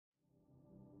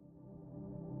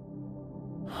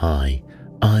Hi,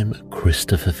 I'm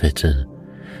Christopher Fitton,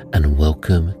 and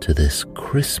welcome to this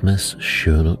Christmas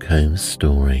Sherlock Holmes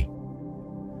story.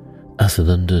 As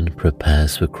London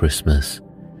prepares for Christmas,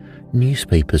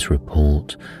 newspapers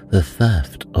report the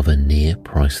theft of a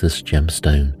near-priceless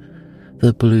gemstone,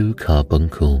 the blue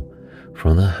carbuncle,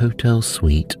 from the hotel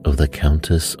suite of the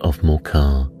Countess of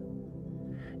Morcar.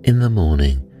 In the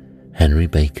morning, Henry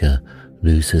Baker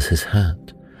loses his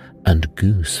hat and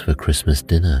goose for Christmas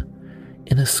dinner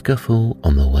in a scuffle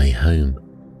on the way home.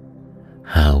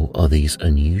 How are these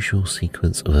unusual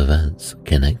sequence of events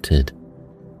connected?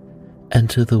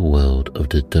 Enter the world of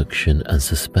deduction and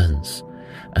suspense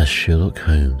as Sherlock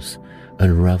Holmes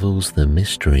unravels the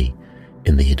mystery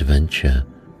in the adventure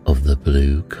of the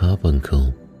blue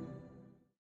carbuncle.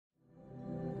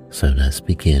 So let's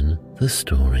begin the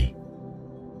story.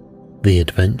 The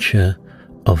adventure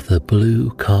of the blue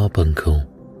carbuncle.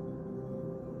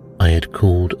 I had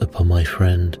called upon my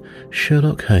friend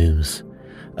Sherlock Holmes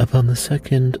upon the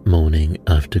second morning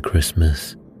after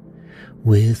Christmas,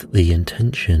 with the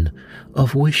intention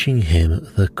of wishing him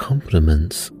the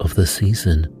compliments of the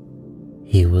season.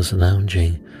 He was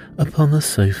lounging upon the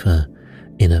sofa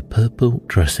in a purple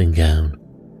dressing gown,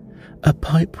 a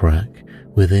pipe rack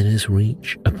within his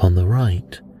reach upon the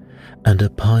right, and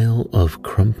a pile of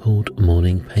crumpled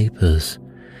morning papers,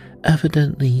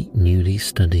 evidently newly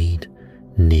studied,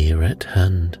 near at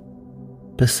hand.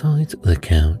 Beside the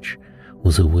couch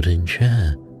was a wooden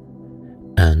chair,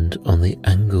 and on the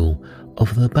angle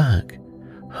of the back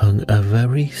hung a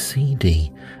very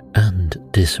seedy and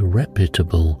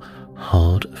disreputable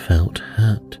hard felt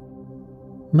hat,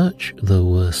 much the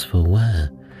worse for wear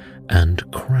and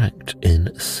cracked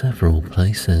in several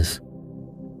places.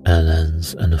 A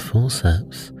lens and a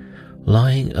forceps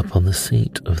lying upon the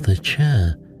seat of the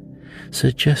chair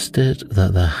suggested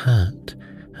that the hat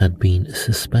had been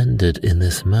suspended in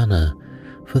this manner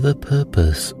for the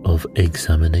purpose of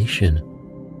examination.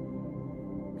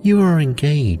 "You are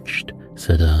engaged,"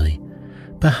 said I.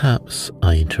 "Perhaps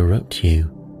I interrupt you."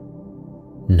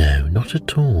 "No, not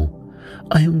at all.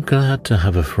 I am glad to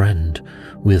have a friend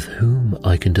with whom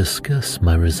I can discuss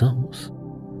my results.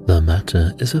 The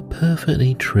matter is a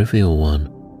perfectly trivial one."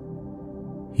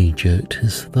 He jerked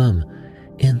his thumb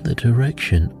in the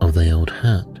direction of the old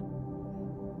hat.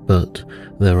 "But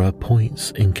there are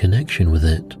points in connection with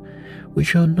it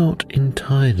which are not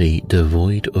entirely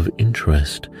devoid of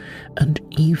interest and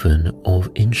even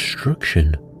of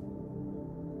instruction."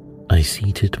 I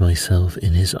seated myself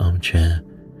in his armchair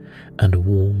and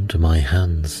warmed my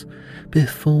hands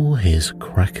before his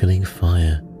crackling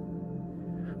fire,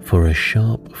 for a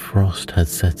sharp frost had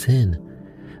set in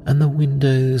and the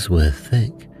windows were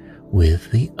thick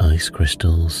with the ice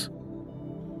crystals.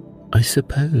 "I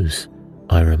suppose,"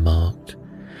 I remarked,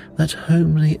 "that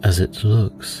homely as it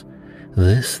looks,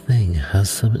 this thing has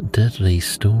some deadly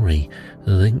story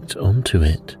linked onto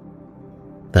it.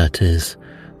 That is,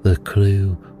 the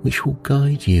clue which will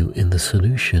guide you in the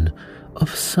solution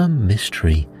of some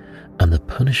mystery and the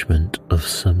punishment of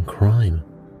some crime."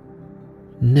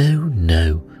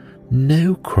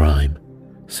 No crime,"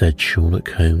 said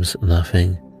Sherlock Holmes,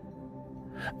 laughing.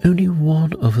 "Only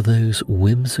one of those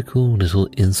whimsical little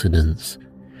incidents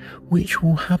which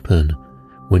will happen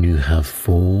when you have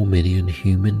 4 million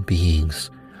human beings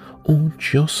all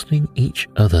jostling each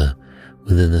other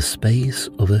within the space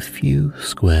of a few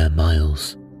square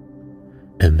miles.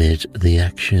 Amid the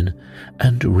action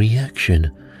and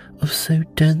reaction of so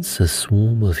dense a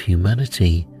swarm of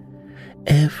humanity,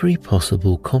 every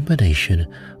possible combination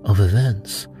of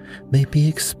events may be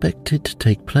expected to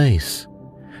take place,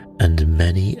 and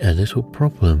many a little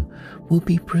problem will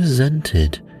be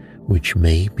presented which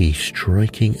may be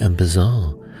striking and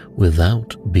bizarre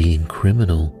without being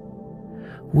criminal.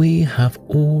 We have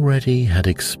already had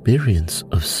experience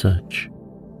of such.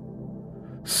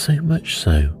 So much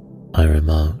so," I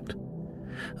remarked,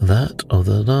 "that of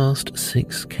the last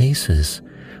 6 cases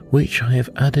which I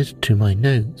have added to my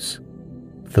notes,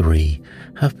 3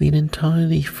 have been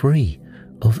entirely free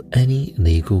of any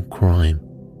legal crime."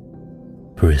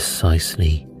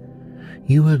 "Precisely.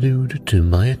 You allude to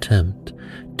my attempt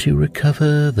to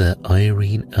recover the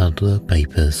Irene Adler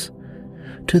papers,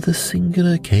 to the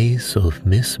singular case of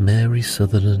Miss Mary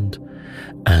Sutherland,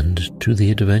 and to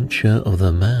the adventure of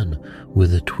the man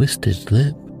with a twisted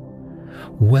lip.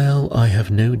 Well, I have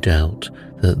no doubt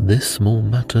that this small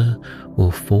matter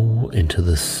will fall into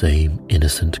the same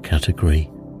innocent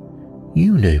category.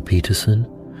 You know Peterson,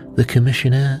 the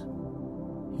commissionaire?"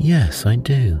 "Yes, I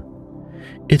do.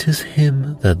 It is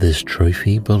him that this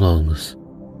trophy belongs."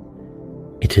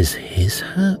 "It is his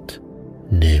hat?"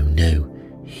 No,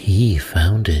 he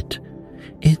found it.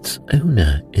 Its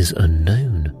owner is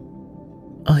unknown.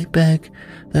 I beg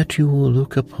that you will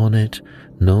look upon it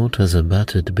not as a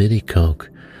battered billycock,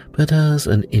 but as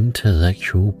an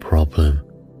intellectual problem.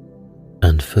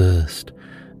 And first,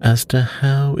 as to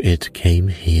how it came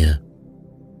here.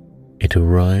 It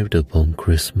arrived upon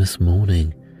Christmas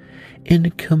morning, in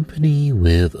company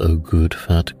with a good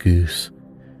fat goose,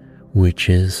 which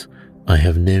is, I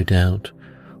have no doubt,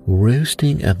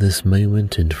 roasting at this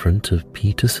moment in front of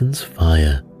Peterson's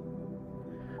fire.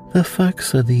 The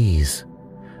facts are these.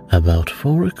 About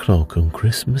 4 o'clock on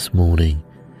Christmas morning,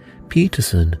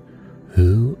 Peterson,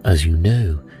 who, as you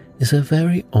know, is a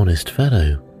very honest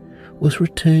fellow, was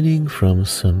returning from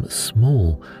some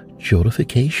small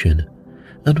jollification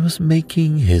and was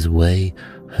making his way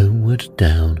homeward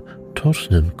down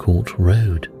Tottenham Court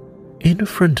Road. In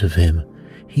front of him,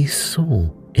 he saw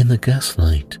in the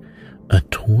gaslight a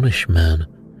tallish man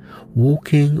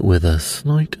walking with a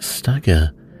slight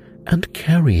stagger and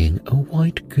carrying a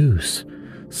white goose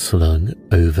slung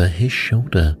over his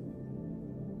shoulder.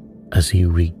 As he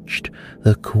reached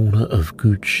the corner of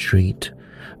Good Street,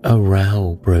 a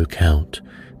row broke out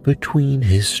between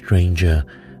his stranger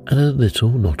and a little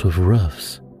knot of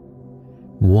roughs.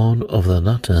 One of the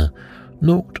latter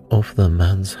knocked off the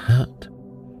man's hat,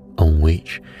 on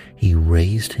which he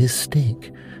raised his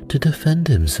stick to defend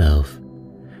himself,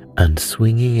 and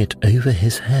swinging it over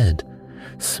his head,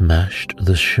 smashed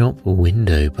the shop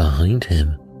window behind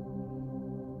him.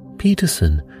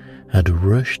 Peterson had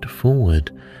rushed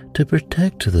forward to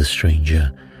protect the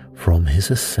stranger from his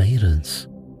assailants,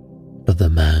 but the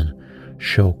man,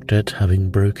 shocked at having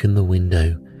broken the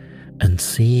window and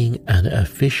seeing an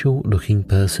official-looking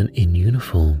person in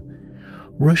uniform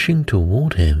rushing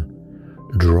toward him,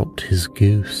 dropped his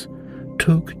goose,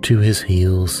 took to his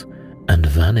heels, and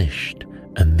vanished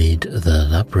amid the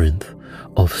labyrinth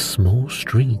of small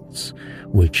streets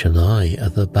which lie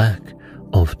at the back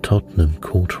of Tottenham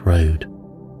Court Road.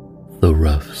 The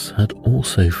roughs had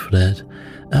also fled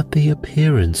at the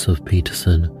appearance of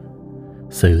Peterson,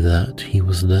 so that he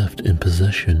was left in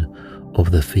possession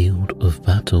of the field of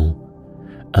battle,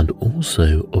 and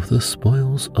also of the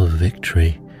spoils of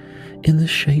victory in the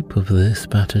shape of this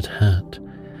battered hat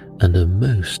and a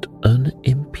most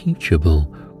unimpeachable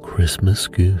Christmas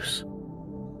goose,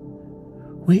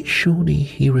 which surely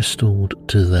he restored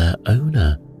to their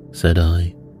owner, said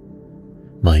I.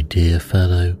 My dear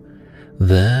fellow,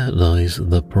 there lies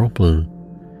the problem.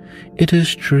 It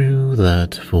is true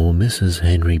that for Mrs.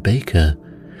 Henry Baker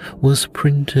was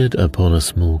printed upon a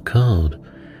small card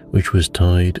which was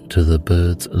tied to the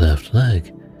bird's left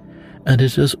leg, and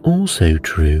it is also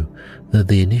true that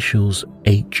the initials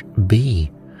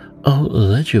H.B. are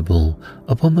legible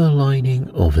upon the lining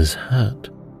of his hat.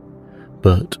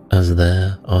 But as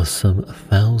there are some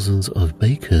thousands of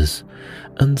Bakers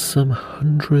and some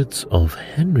hundreds of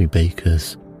Henry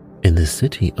Bakers in this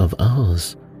city of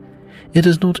ours, it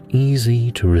is not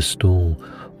easy to restore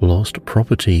lost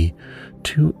property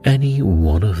to any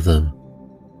one of them.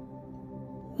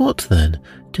 What then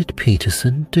did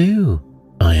Peterson do?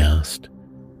 I asked.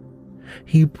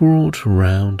 He brought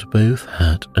round both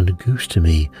hat and goose to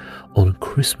me on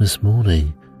Christmas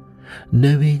morning,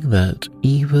 knowing that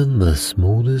even the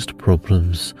smallest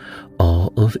problems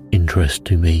are of interest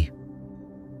to me.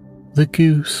 The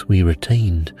goose we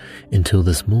retained until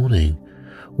this morning,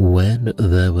 when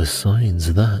there were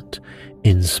signs that,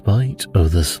 in spite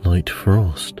of the slight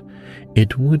frost,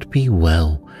 it would be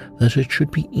well that it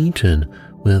should be eaten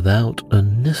without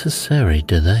unnecessary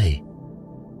delay.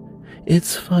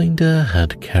 Its finder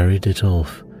had carried it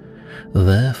off,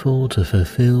 therefore to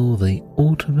fulfill the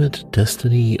ultimate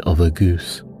destiny of a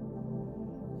goose,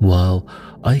 while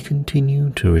I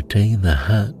continued to retain the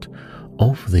hat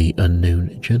of the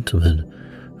unknown gentleman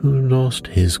who lost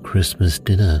his Christmas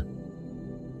dinner.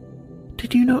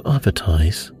 Did you not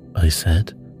advertise? I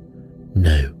said.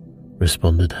 No,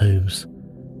 responded Holmes.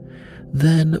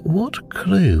 Then what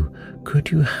clue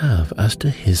could you have as to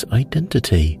his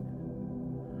identity?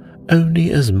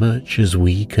 Only as much as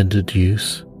we can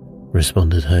deduce,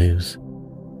 responded Holmes.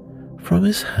 From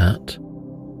his hat?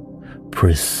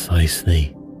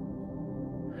 Precisely.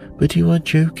 But you are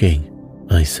joking,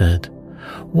 I said.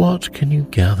 What can you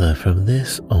gather from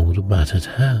this old battered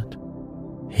hat?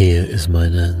 Here is my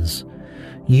lens.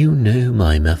 You know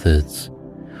my methods.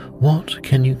 What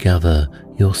can you gather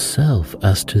yourself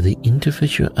as to the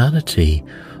individuality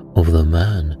of the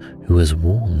man who has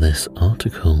worn this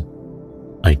article?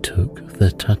 I took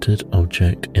the tattered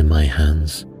object in my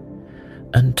hands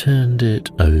and turned it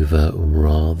over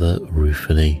rather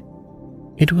ruefully.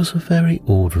 It was a very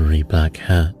ordinary black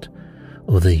hat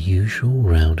of the usual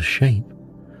round shape,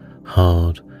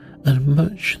 hard and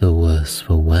much the worse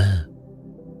for wear.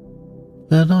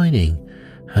 The lining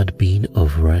had been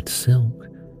of red silk,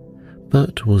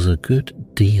 but was a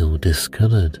good deal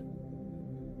discoloured.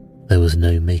 There was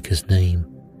no maker's name,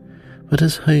 but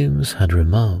as Holmes had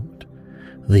remarked,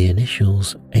 the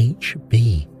initials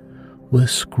HB were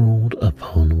scrawled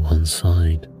upon one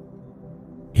side.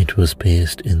 It was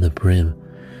pierced in the brim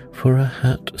for a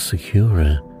hat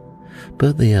securer,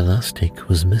 but the elastic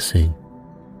was missing.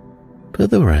 For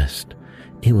the rest,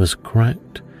 it was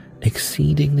cracked,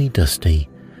 exceedingly dusty,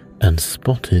 and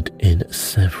spotted in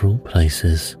several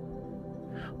places,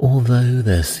 although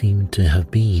there seemed to have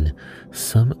been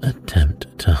some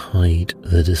attempt to hide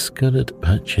the discoloured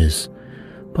patches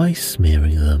by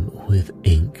smearing them with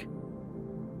ink.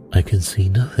 "I can see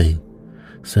nothing,"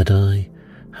 said I,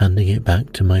 handing it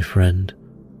back to my friend.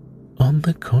 "On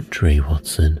the contrary,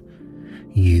 Watson,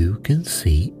 you can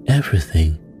see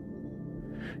everything.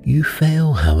 You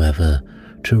fail, however,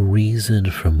 to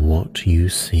reason from what you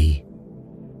see.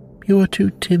 You are too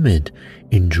timid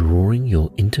in drawing your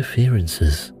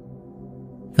inferences.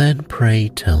 Then pray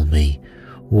tell me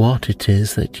what it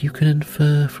is that you can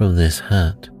infer from this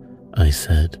hat," I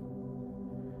said.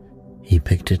 He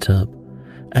picked it up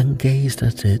and gazed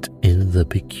at it in the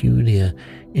peculiar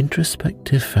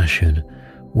introspective fashion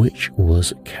which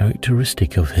was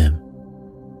characteristic of him.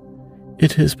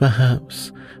 "It is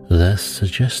perhaps less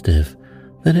suggestive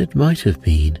than it might have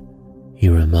been," he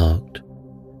remarked,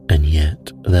 "and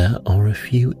yet there are a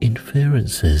few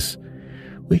inferences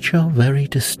which are very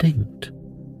distinct,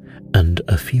 and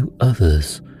a few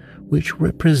others which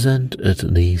represent at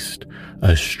least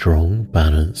a strong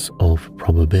balance of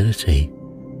probability.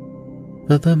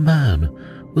 That the man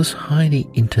was highly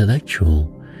intellectual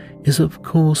is of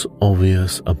course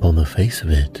obvious upon the face of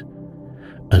it,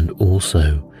 and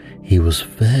also he was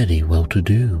fairly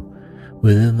well-to-do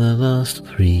within the last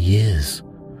 3 years,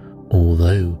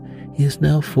 although he has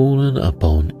now fallen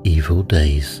upon evil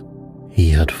days. He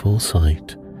had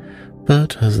foresight,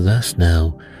 but has less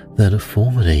now than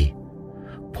formerly,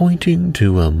 pointing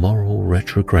to a moral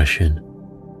retrogression,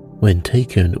 when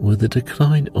taken with the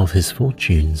decline of his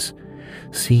fortunes,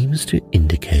 seems to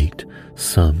indicate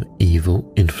some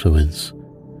evil influence,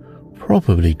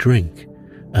 probably drink,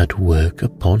 at work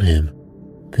upon him.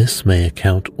 This may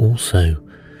account also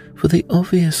for the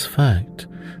obvious fact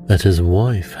that his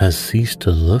wife has ceased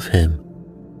to love him."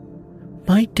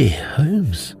 "My dear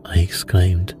Holmes," I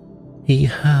exclaimed. "He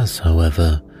has,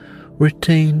 however,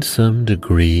 retained some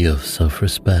degree of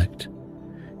self-respect,"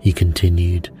 he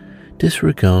continued,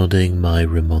 disregarding my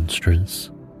remonstrance.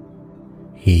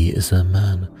 "He is a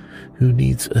man who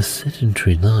leads a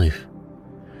sedentary life,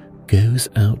 goes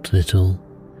out little,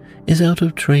 is out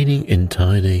of training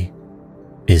entirely,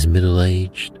 is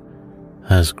middle-aged,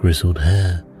 has grizzled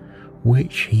hair,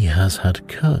 which he has had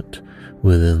cut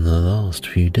within the last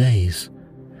few days,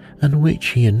 and which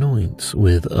he anoints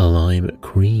with a lime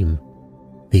cream.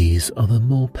 These are the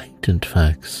more patent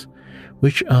facts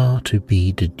which are to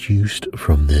be deduced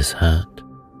from this hat.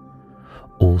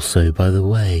 Also, by the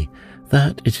way,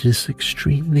 that it is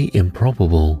extremely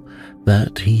improbable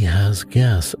that he has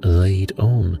gas laid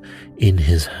on in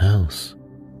his house."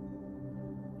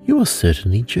 "You are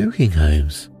certainly joking,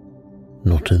 Holmes."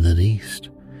 "Not in the least.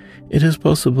 It is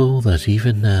possible that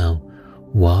even now,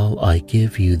 while I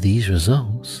give you these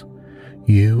results,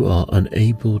 you are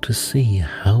unable to see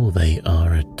how they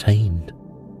are attained.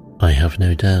 I have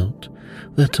no doubt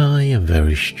that I am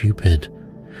very stupid,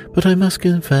 but I must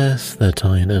confess that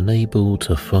I am unable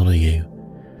to follow you.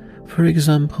 For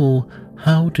example,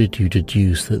 how did you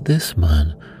deduce that this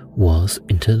man was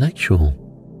intellectual?"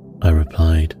 I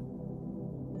replied.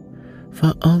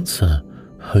 For answer,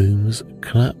 Holmes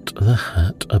clapped the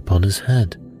hat upon his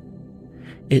head.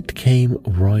 It came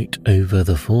right over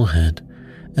the forehead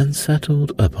and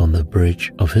settled upon the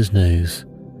bridge of his nose.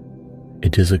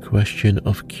 "It is a question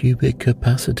of cubic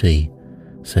capacity,"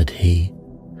 said he.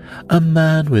 "A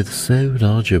man with so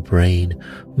large a brain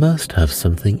must have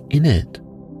something in it."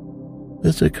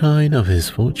 "The decline of his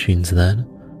fortunes, then,"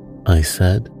 I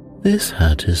said. "This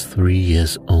hat is 3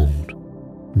 years old.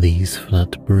 These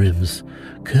flat brims,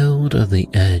 curled at the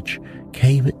edge,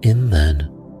 came in then.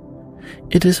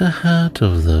 It is a hat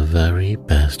of the very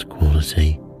best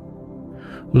quality.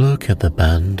 Look at the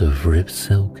band of ribbed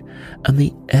silk and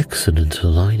the excellent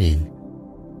lining.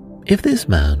 If this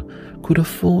man could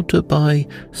afford to buy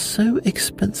so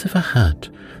expensive a hat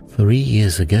 3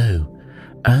 years ago,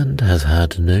 and has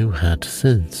had no hat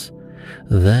since,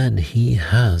 then he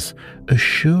has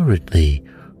assuredly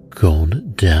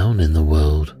gone down in the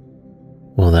world."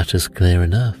 "Well, that is clear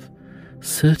enough,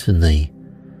 certainly.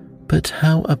 But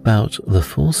how about the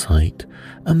foresight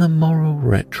and the moral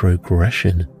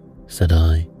retrogression? Said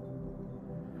I.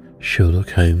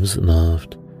 Sherlock Holmes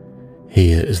laughed.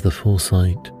 Here is the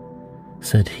foresight,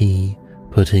 said he,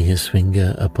 putting his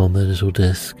finger upon the little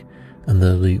disc and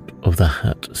the loop of the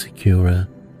hat securer.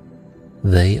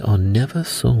 They are never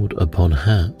sold upon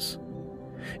hats.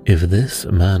 If this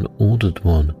man ordered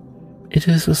one, it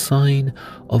is a sign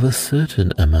of a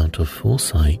certain amount of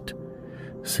foresight,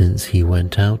 since he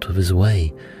went out of his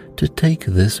way to take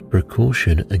this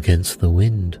precaution against the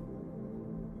wind.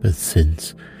 But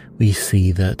since we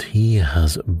see that he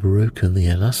has broken the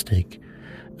elastic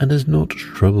and has not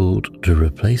troubled to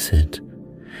replace it,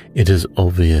 it is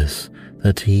obvious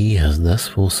that he has less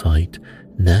foresight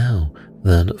now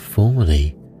than formerly,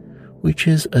 which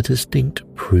is a distinct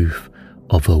proof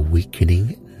of a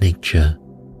weakening nature.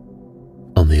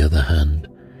 On the other hand,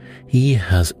 he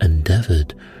has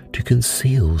endeavoured to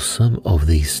conceal some of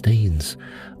these stains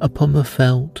upon the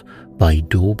felt by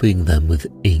daubing them with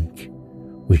ink,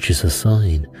 which is a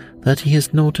sign that he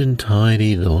has not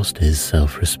entirely lost his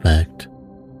self-respect.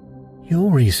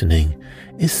 Your reasoning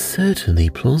is certainly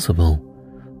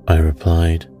plausible, I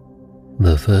replied.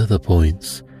 The further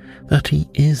points that he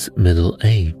is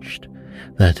middle-aged,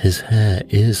 that his hair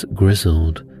is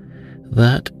grizzled,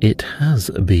 that it has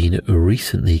been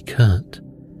recently cut,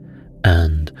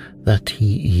 and that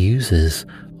he uses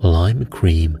lime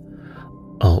cream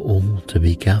are all to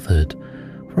be gathered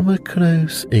from a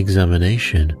close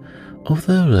examination of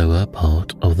the lower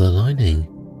part of the lining.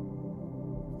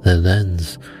 The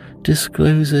lens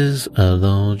discloses a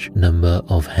large number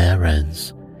of hair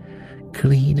ends,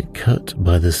 clean cut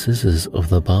by the scissors of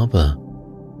the barber.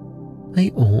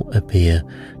 They all appear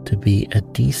to be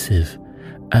adhesive,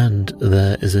 and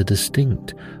there is a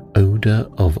distinct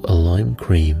odour of lime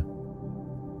cream.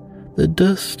 The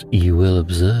dust, you will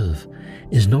observe,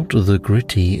 is not the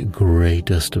gritty grey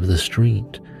dust of the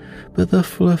street, but the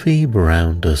fluffy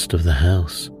brown dust of the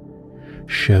house,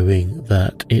 showing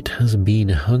that it has been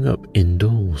hung up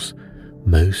indoors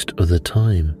most of the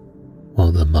time,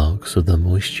 while the marks of the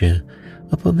moisture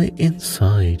upon the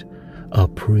inside are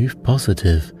proof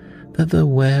positive that the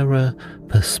wearer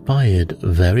perspired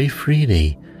very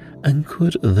freely and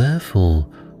could therefore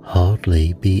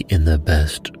hardly be in the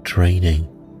best training.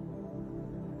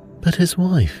 But his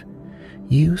wife,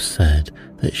 you said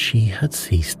that she had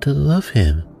ceased to love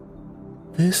him.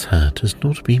 This hat has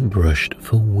not been brushed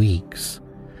for weeks.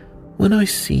 When I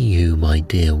see you, my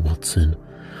dear Watson,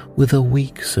 with a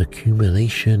week's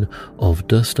accumulation of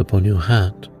dust upon your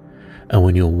hat, and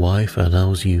when your wife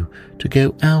allows you to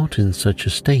go out in such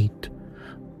a state,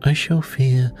 I shall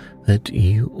fear that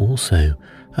you also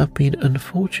have been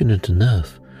unfortunate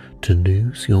enough to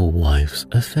lose your wife's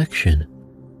affection.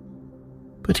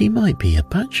 But he might be a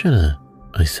bachelor,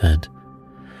 I said.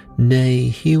 Nay,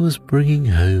 he was bringing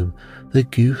home the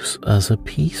goose as a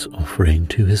peace offering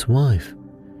to his wife.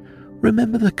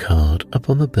 Remember the card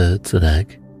upon the bird's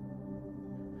leg?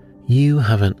 You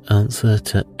have an answer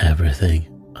to everything,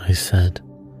 I said.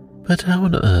 But how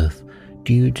on earth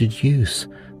do you deduce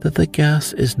that the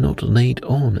gas is not laid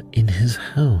on in his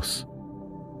house?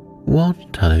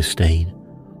 One tallow stain,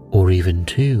 or even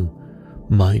two,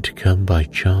 might come by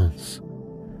chance,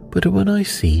 but when I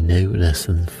see no less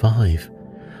than 5,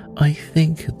 I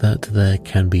think that there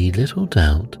can be little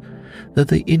doubt that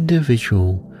the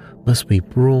individual must be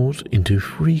brought into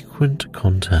frequent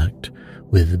contact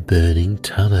with burning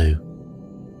tallow.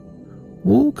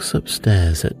 Walks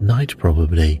upstairs at night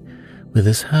probably, with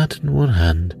his hat in one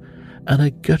hand and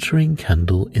a guttering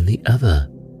candle in the other.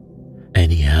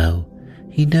 Anyhow,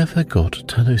 he never got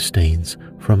tallow stains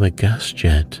from a gas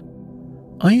jet.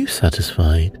 Are you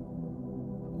satisfied?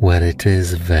 Well, it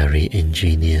is very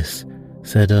ingenious,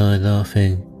 said I,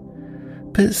 laughing.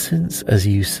 But since, as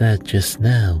you said just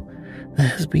now, there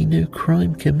has been no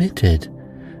crime committed,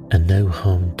 and no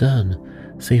harm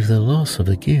done save the loss of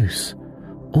a goose,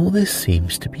 all this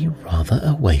seems to be rather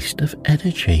a waste of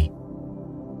energy.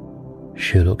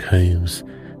 Sherlock Holmes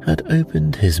had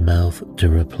opened his mouth to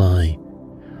reply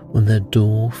when the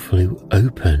door flew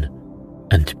open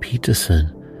and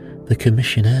Peterson, the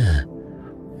commissionaire,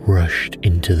 rushed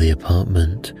into the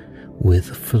apartment with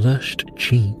flushed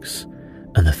cheeks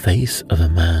and the face of a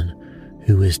man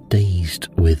who was dazed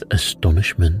with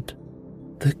astonishment.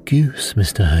 "The goose,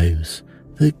 Mr. Holmes,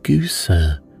 the goose,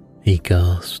 sir," he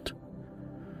gasped.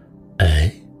 "Eh?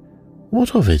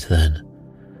 What of it, then?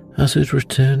 Has it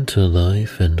returned to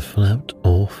life and flapped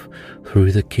off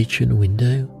through the kitchen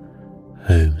window?"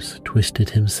 Holmes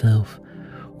twisted himself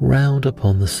round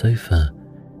upon the sofa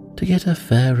to get a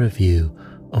fairer view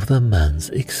of the man's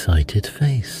excited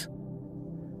face.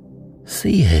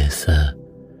 See here, sir.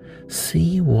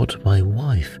 See what my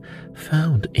wife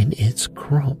found in its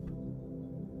crop."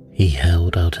 He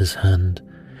held out his hand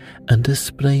and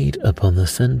displayed upon the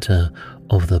centre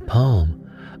of the palm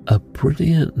a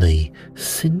brilliantly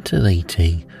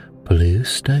scintillating blue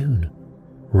stone,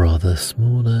 rather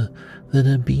smaller than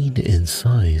a bean in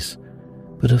size,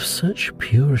 but of such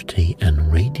purity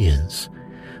and radiance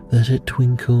that it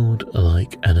twinkled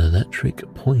like an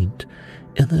electric point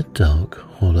in the dark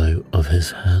hollow of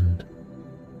his hand.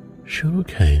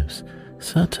 Sherlock Holmes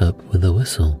sat up with a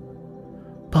whistle.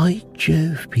 "By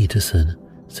Jove, Peterson,"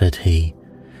 said he,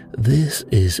 "this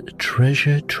is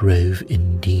treasure trove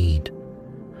indeed.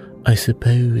 I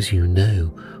suppose you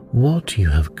know what you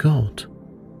have got."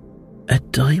 "A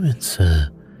diamond, sir,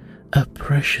 a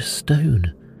precious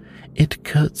stone. It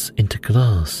cuts into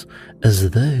glass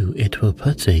as though it were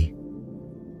putty."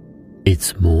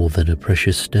 "It's more than a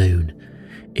precious stone.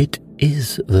 It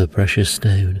is the precious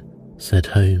stone," said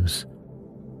Holmes.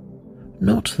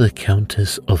 "Not the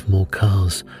Countess of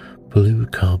Morcar's blue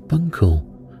carbuncle,"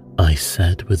 I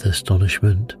said with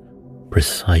astonishment.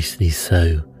 "Precisely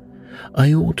so.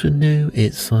 I ought to know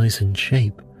its size and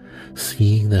shape,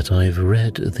 seeing that I've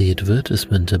read the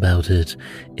advertisement about it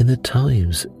in the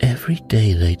Times every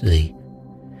day lately.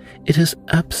 It is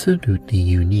absolutely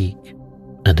unique,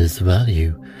 and its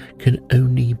value can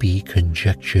only be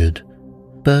conjectured,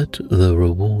 but the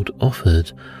reward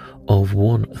offered of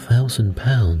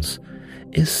 £1,000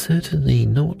 is certainly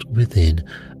not within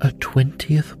a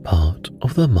 20th part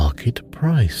of the market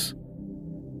price."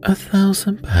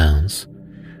 £1,000?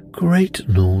 Great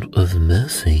Lord of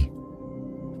mercy!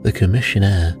 The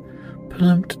commissionaire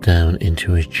plumped down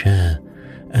into a chair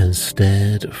and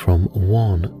stared from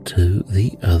one to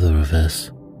the other of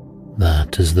us.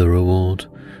 "That is the reward,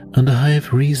 and I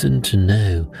have reason to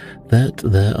know that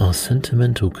there are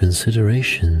sentimental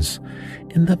considerations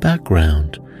in the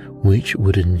background which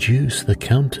would induce the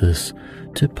Countess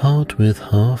to part with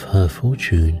half her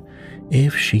fortune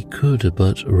if she could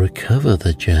but recover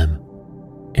the gem.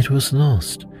 It was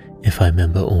lost, if I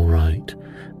remember all right,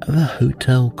 at the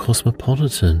Hotel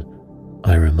Cosmopolitan,"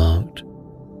 I remarked.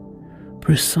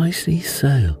 "Precisely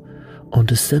so. On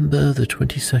December the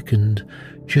 22nd,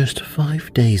 just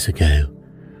 5 days ago,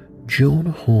 John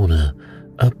Horner,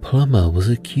 a plumber, was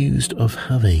accused of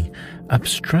having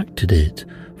abstracted it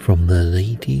from the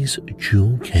lady's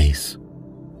jewel case.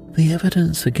 The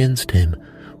evidence against him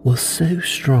was so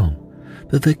strong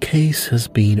that the case has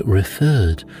been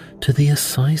referred to the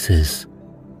assizes.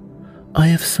 I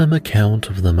have some account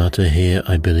of the matter here,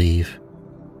 I believe."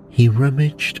 He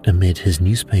rummaged amid his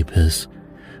newspapers,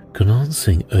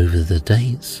 glancing over the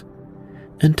dates,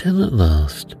 until at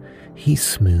last he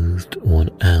smoothed one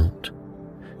out,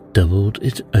 doubled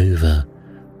it over,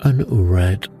 and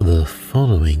read the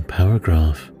following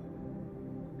paragraph.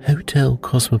 "Hotel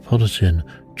Cosmopolitan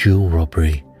jewel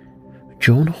robbery.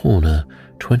 John Horner,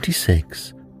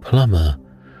 26, plumber,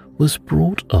 was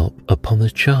brought up upon the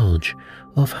charge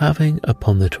of having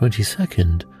upon the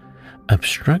 22nd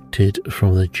abstracted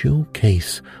from the jewel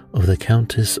case of the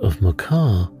Countess of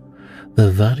Morcar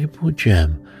the valuable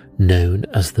gem known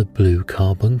as the blue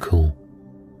carbuncle.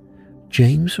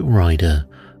 James Ryder,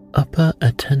 upper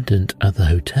attendant at the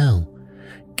hotel,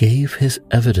 gave his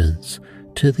evidence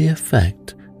to the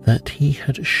effect that he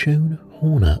had shown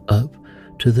Horner up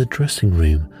to the dressing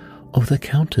room of the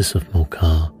Countess of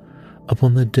Morcar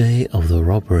upon the day of the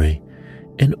robbery,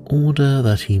 in order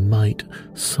that he might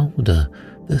solder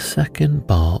the second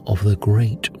bar of the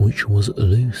grate which was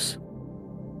loose.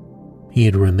 He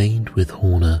had remained with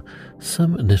Horner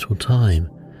some little time,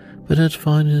 but had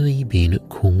finally been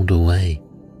called away.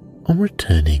 On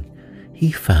returning,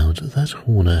 he found that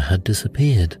Horner had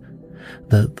disappeared,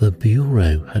 that the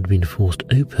bureau had been forced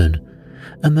open,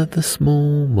 and that the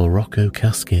small morocco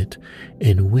casket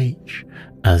in which,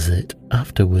 as it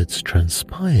afterwards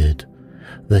transpired,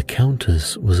 the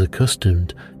Countess was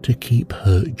accustomed to keep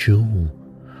her jewel,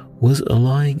 was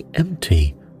lying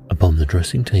empty upon the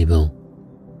dressing table.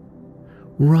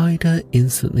 Ryder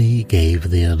instantly gave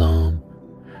the alarm,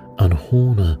 and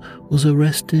Horner was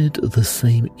arrested the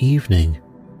same evening,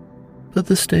 but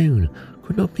the stone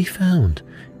could not be found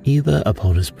either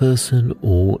upon his person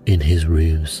or in his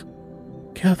rooms.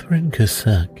 Catherine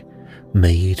Cossack,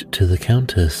 maid to the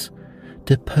Countess,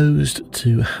 deposed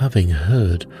to having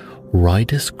heard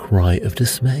Ryder's cry of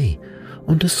dismay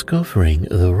on discovering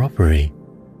the robbery,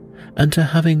 and to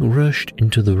having rushed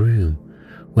into the room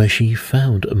where she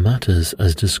found matters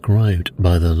as described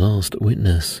by the last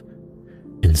witness.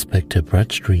 Inspector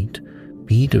Bradstreet,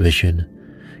 B Division,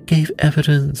 gave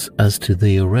evidence as to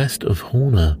the arrest of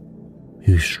Horner,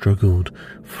 who struggled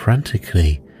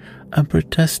frantically and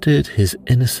protested his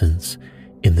innocence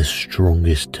in the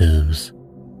strongest terms.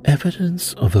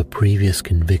 Evidence of a previous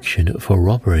conviction for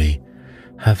robbery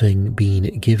having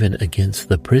been given against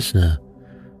the prisoner,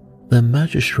 the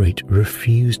magistrate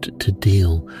refused to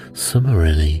deal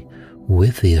summarily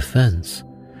with the offence,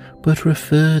 but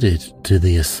referred it to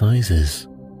the assizes.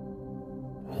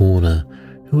 Horner,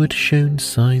 who had shown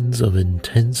signs of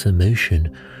intense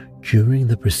emotion during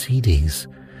the proceedings,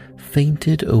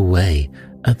 fainted away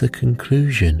at the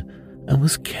conclusion and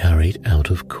was carried out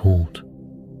of court.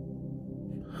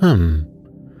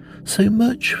 So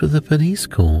much for the police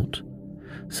court,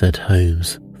 said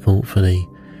Holmes thoughtfully,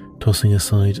 tossing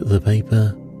aside the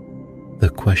paper. The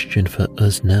question for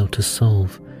us now to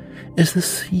solve is the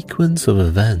sequence of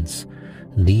events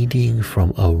leading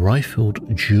from a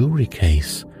rifled jewellery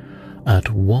case at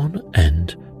one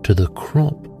end to the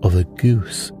crop of a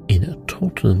goose in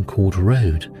Tottenham Court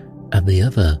Road at the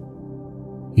other.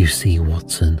 You see,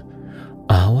 Watson,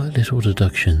 our little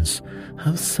deductions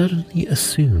have suddenly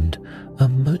assumed a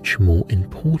much more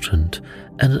important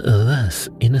and less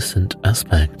innocent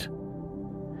aspect.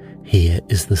 Here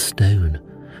is the stone.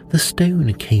 The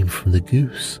stone came from the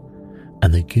goose,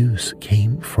 and the goose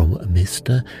came from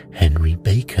Mr. Henry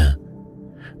Baker,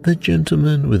 the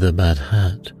gentleman with a bad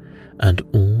hat, and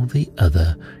all the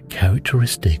other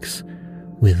characteristics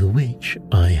with which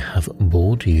I have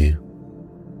bored you.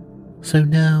 So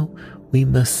now we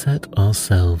must set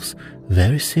ourselves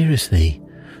very seriously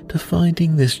to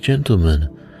finding this gentleman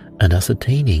and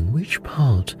ascertaining which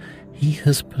part he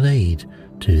has played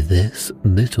to this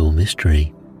little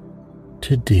mystery.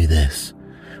 To do this,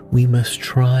 we must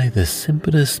try the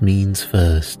simplest means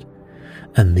first,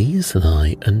 and these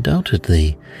lie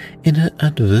undoubtedly in an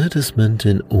advertisement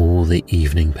in all the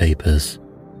evening papers.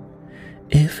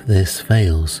 If this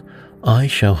fails, I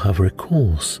shall have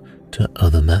recourse to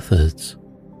other methods.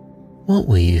 What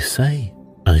will you say?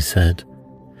 I said.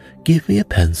 Give me a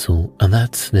pencil and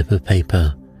that slip of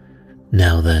paper.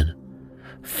 Now then,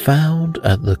 found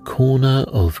at the corner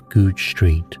of Goodge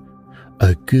Street,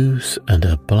 a goose and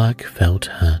a black felt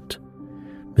hat.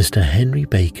 Mr. Henry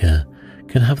Baker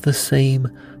can have the same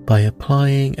by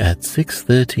applying at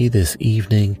 6:30 this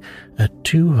evening at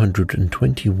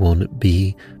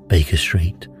 221B Baker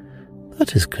Street.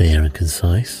 That is clear and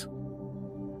concise.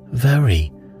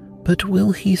 Very, but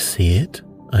will he see it?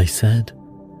 I said.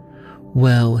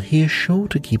 Well, he is sure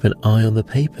to keep an eye on the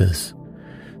papers,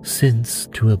 since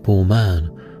to a poor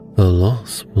man the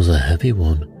loss was a heavy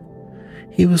one.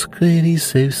 He was clearly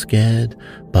so scared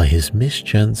by his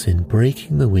mischance in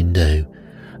breaking the window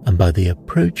and by the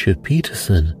approach of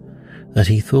Peterson that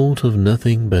he thought of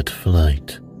nothing but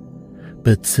flight.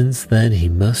 But since then he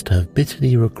must have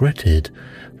bitterly regretted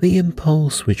the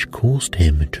impulse which caused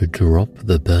him to drop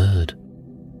the bird.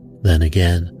 Then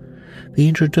again, the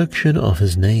introduction of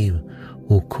his name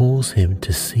will cause him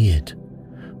to see it,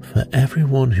 for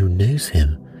everyone who knows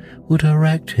him will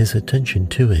direct his attention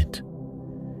to it.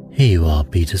 Here you are,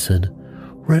 Peterson.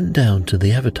 Run down to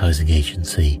the advertising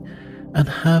agency and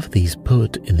have these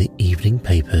put in the evening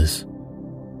papers.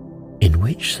 In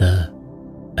which, sir?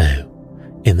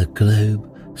 Oh, in the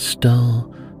Globe, Star,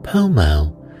 Pall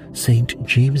Mall, St.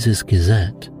 James's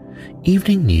Gazette,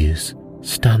 Evening News,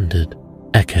 Standard,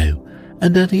 Echo,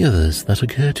 and any others that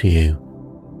occur to you.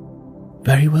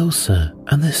 Very well, sir.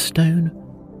 And this stone?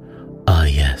 Ah,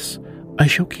 yes. I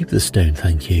shall keep the stone,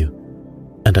 thank you.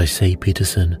 And I say,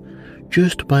 Peterson,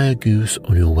 just buy a goose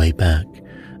on your way back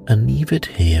and leave it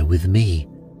here with me,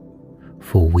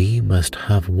 for we must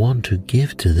have one to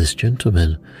give to this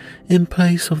gentleman in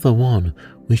place of the one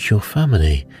which your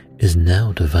family is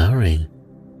now devouring.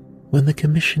 When the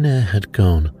commissioner had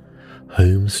gone,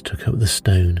 Holmes took up the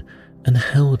stone and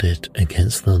held it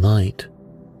against the light.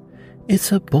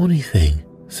 It's a bonny thing,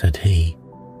 said he.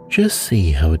 Just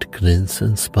see how it glints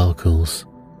and sparkles.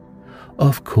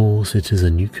 Of course it is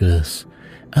a nucleus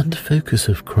and focus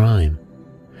of crime.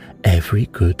 Every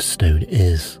good stone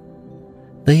is.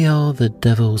 They are the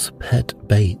devil's pet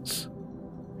baits.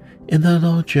 In the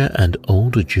larger and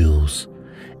older jewels,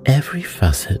 every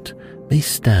facet may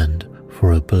stand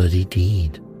for a bloody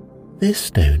deed. This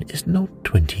stone is not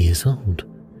 20 years old.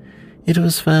 It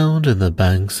was found in the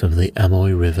banks of the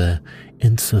Amoy River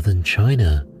in southern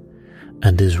China,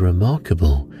 and is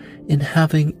remarkable in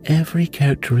having every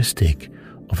characteristic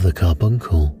of the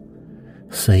carbuncle,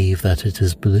 save that it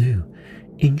is blue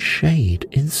in shade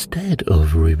instead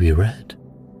of ruby red.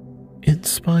 In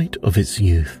spite of its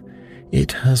youth,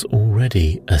 it has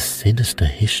already a sinister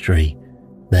history.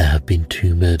 There have been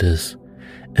 2 murders,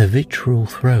 a vitriol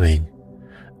throwing,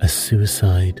 a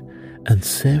suicide, and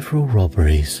several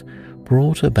robberies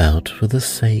brought about for the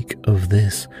sake of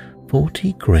this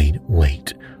 40-grain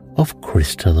weight of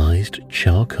crystallized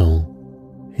charcoal.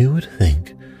 Who would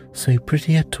think so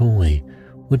pretty a toy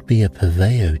would be a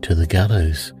purveyor to the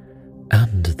gallows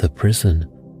and the prison?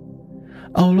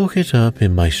 I'll look it up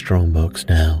in my strongbox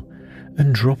now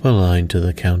and drop a line to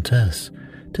the Countess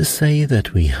to say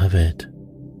that we have it.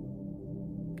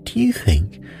 Do you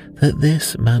think that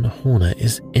this man Horner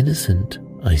is innocent?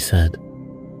 I said.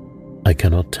 I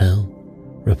cannot tell,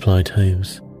 replied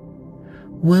Holmes.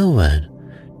 Well then,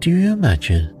 do you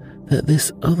imagine that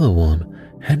this other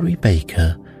one, Henry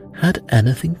Baker, had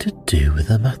anything to do with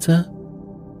the matter?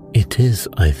 It is,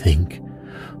 I think,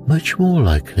 much more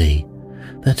likely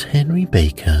that Henry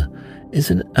Baker is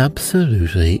an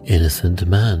absolutely innocent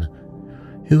man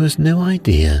who has no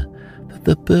idea that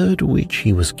the bird which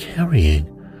he was carrying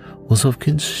was of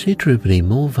considerably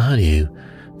more value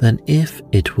than if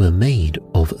it were made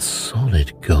of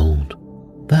solid gold.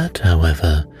 That,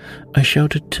 however, I shall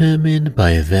determine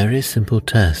by a very simple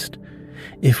test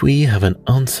if we have an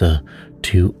answer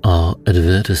to our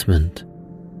advertisement.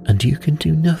 And you can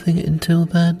do nothing until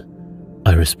then?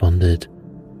 I responded.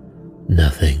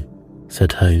 Nothing,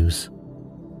 said Holmes.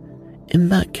 In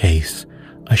that case,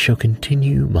 I shall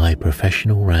continue my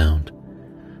professional round,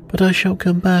 but I shall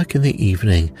come back in the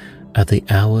evening at the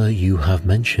hour you have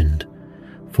mentioned,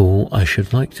 for I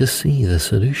should like to see the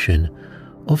solution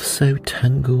of so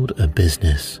tangled a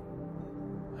business.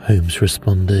 Holmes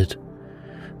responded,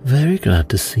 Very glad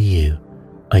to see you.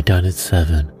 I dine at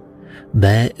 7.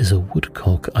 There is a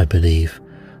woodcock, I believe,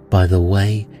 by the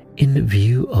way, in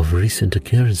view of recent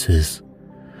occurrences.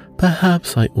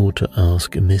 Perhaps I ought to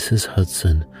ask Mrs.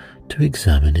 Hudson to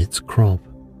examine its crop.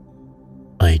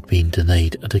 I had been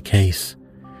delayed at a case,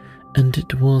 and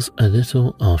it was a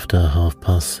little after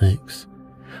 6:30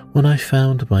 when I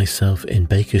found myself in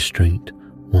Baker Street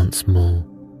once more.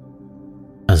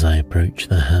 As I approached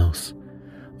the house,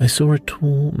 I saw a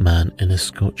tall man in a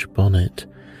Scotch bonnet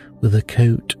with a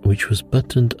coat which was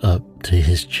buttoned up to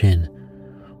his chin,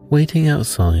 waiting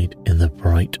outside in the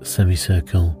bright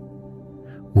semicircle,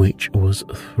 which was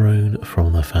thrown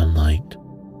from the fanlight.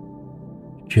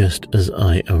 Just as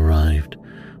I arrived,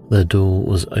 the door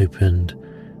was opened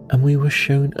and we were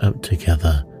shown up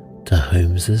together to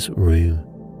Holmes's room.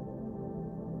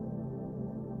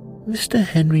 Mr.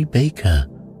 Henry Baker,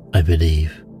 I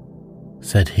believe,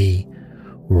 said he,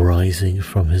 rising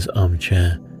from his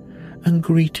armchair and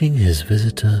greeting his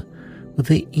visitor with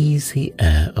the easy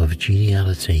air of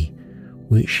geniality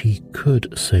which he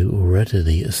could so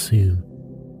readily assume.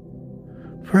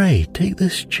 Pray take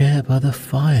this chair by the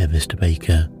fire, Mr.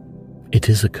 Baker. It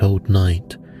is a cold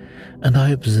night, and I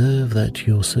observe that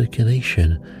your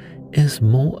circulation is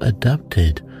more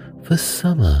adapted for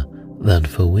summer than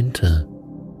for winter.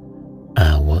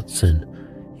 Watson,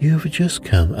 you have just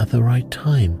come at the right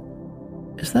time.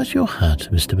 Is that your hat,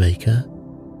 Mr. Baker?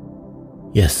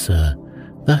 Yes, sir,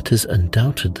 that is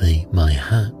undoubtedly my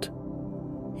hat.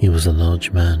 He was a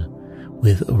large man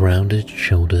with rounded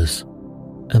shoulders,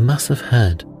 a massive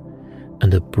head,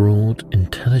 and a broad,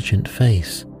 intelligent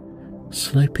face,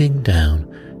 sloping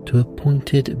down to a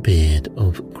pointed beard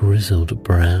of grizzled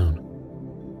brown.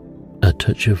 A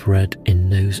touch of red in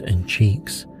nose and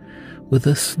cheeks, with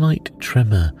a slight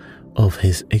tremor of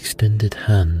his extended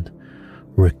hand,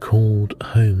 recalled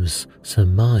Holmes'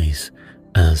 surmise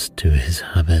as to his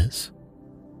habits.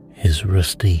 His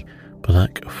rusty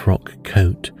black frock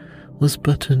coat was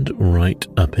buttoned right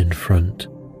up in front,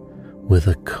 with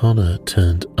a collar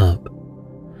turned up,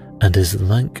 and his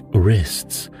lank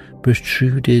wrists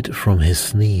protruded from his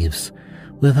sleeves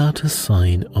without a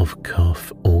sign of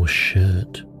cuff or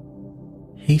shirt.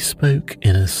 He spoke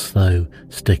in a slow,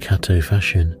 staccato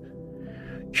fashion,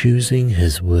 choosing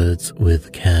his words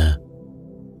with care,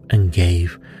 and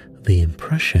gave the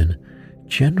impression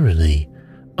generally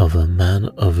of a man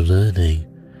of learning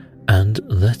and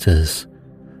letters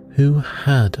who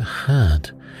had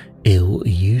had ill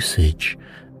usage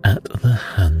at the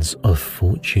hands of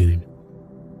fortune.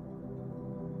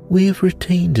 We have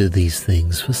retained these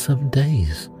things for some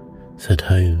days, said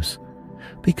Holmes,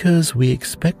 because we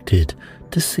expected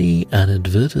to see an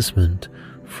advertisement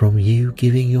from you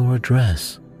giving your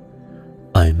address.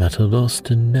 I am at a loss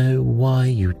to know why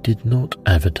you did not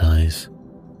advertise.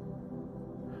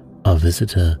 Our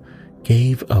visitor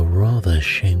gave a rather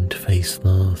shamefaced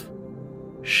laugh.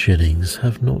 Shillings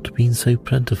have not been so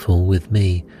plentiful with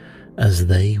me as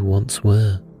they once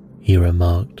were, he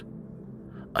remarked.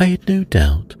 I had no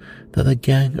doubt that the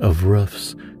gang of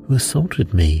roughs who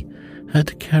assaulted me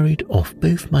had carried off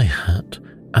both my hat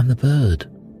and the bird.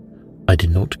 I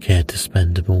did not care to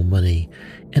spend more money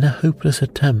in a hopeless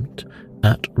attempt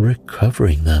at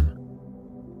recovering them.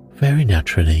 Very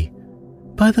naturally,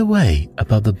 by the way,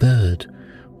 about the bird,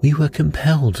 we were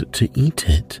compelled to eat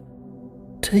it.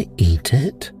 To eat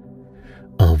it?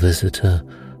 Our visitor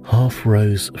half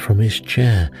rose from his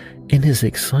chair in his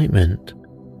excitement.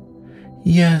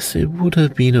 Yes, it would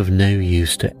have been of no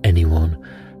use to anyone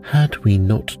had we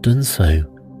not done so.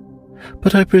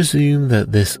 But I presume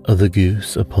that this other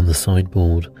goose upon the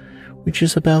sideboard, which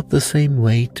is about the same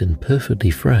weight and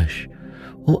perfectly fresh,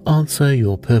 will answer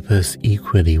your purpose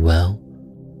equally well.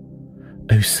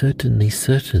 Oh, certainly,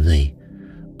 certainly,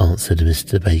 answered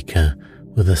Mr. Baker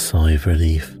with a sigh of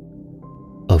relief.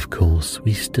 Of course,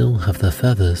 we still have the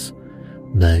feathers,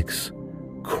 legs,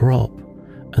 crop,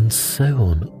 and so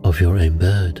on of your own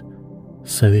bird,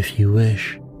 so if you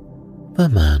wish. The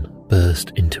man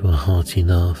burst into a hearty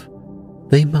laugh.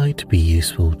 They might be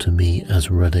useful to me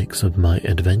as relics of my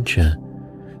adventure,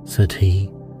 said he,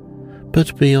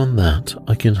 but beyond that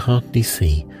I can hardly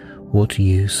see what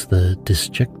use the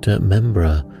disjecta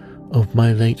membra of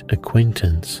my late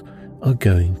acquaintance are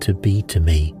going to be to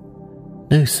me.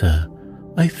 No, sir,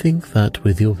 I think that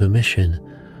with your permission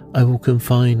I will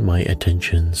confine my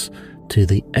attentions to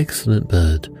the excellent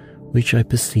bird which I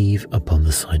perceive upon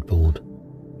the sideboard.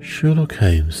 Sherlock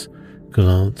Holmes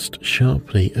glanced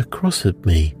sharply across at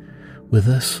me with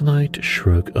a slight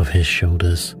shrug of his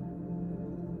shoulders.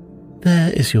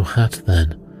 There is your hat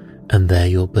then, and there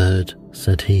your bird,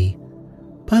 said he.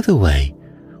 By the way,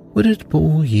 would it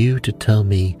bore you to tell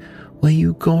me where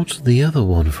you got the other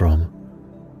one from?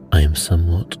 I am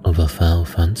somewhat of a fowl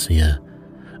fancier,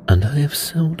 and I have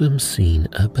seldom seen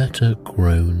a better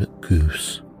grown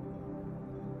goose.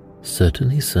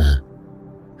 Certainly, sir,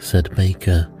 said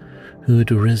Baker, who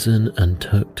had risen and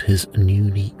tucked his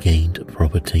newly gained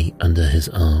property under his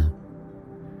arm.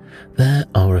 There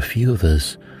are a few of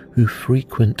us who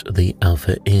frequent the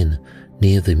Alpha Inn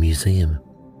near the museum.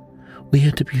 We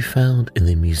are to be found in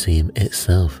the museum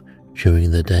itself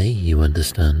during the day, you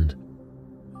understand.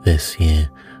 This year,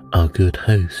 our good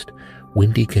host,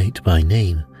 Windygate by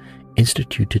name,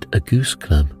 instituted a goose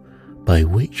club by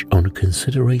which, on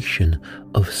consideration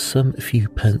of some few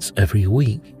pence every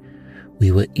week,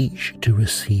 we were each to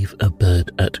receive a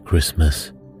bird at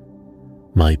Christmas.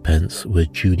 My pence were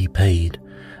duly paid,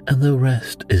 and the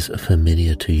rest is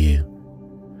familiar to you.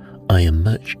 I am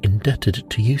much indebted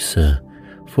to you, sir,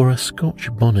 for a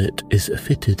Scotch bonnet is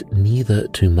fitted neither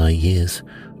to my years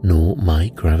nor my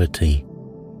gravity.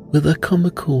 With a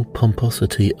comical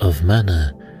pomposity of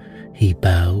manner, he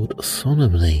bowed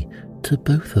solemnly to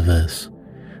both of us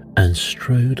and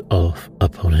strode off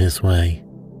upon his way.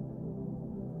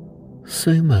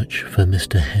 So much for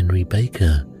Mr. Henry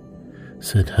Baker,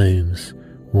 said Holmes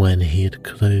when he had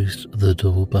closed the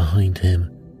door behind him.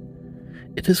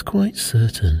 It is quite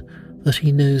certain that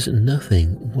he knows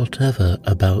nothing whatever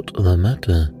about the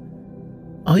matter.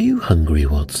 Are you hungry,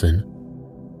 Watson?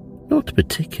 Not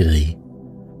particularly.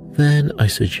 Then I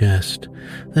suggest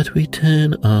that we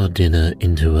turn our dinner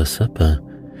into a supper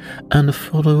and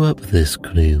follow up this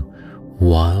clue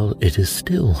while it is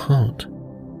still hot.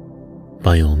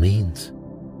 By all means.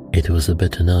 It was a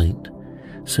bitter night,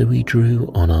 so we drew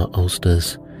on our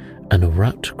ulsters and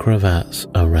wrapped cravats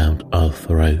around our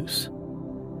throats.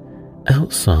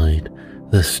 Outside,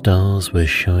 the stars were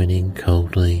shining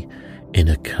coldly in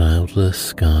a cloudless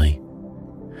sky,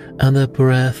 and the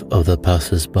breath of the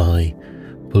passers-by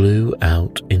blew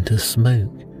out into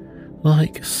smoke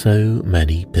like so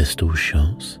many pistol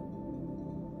shots.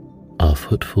 Our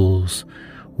footfalls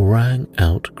rang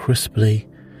out crisply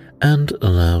and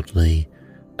loudly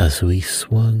as we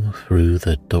swung through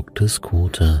the Doctor's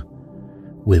Quarter,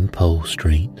 Wimpole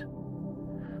Street,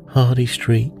 Harley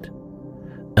Street,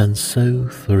 and so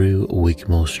through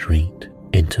Wigmore Street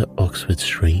into Oxford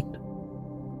Street.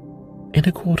 In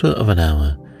a quarter of an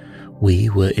hour, we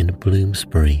were in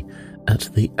Bloomsbury at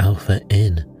the Alpha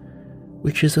Inn,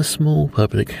 which is a small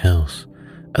public house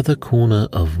at the corner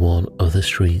of one of the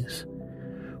streets,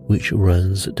 which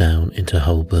runs down into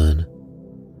Holborn.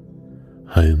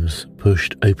 Holmes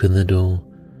pushed open the door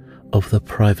of the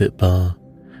private bar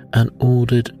and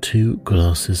ordered 2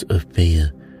 glasses of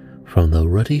beer from the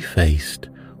ruddy-faced,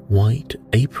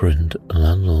 white-aproned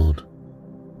landlord.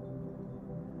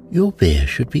 Your beer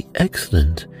should be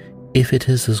excellent if it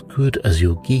is as good as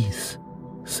your geese,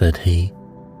 said he.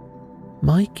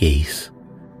 My geese?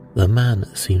 The man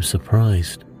seemed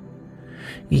surprised.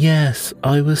 Yes,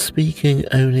 I was speaking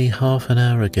only half an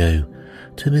hour ago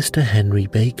to Mr. Henry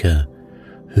Baker,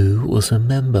 who was a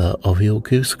member of your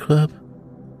goose club.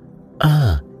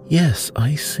 Ah, yes,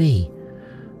 I see.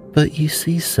 But you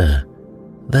see, sir,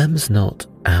 them's not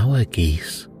our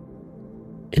geese."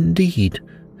 "Indeed,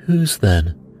 whose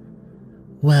then?"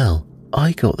 "Well,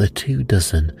 I got the 2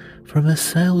 dozen from a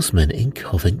salesman in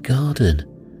Covent Garden."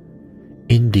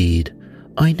 "Indeed,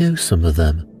 I know some of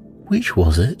them. Which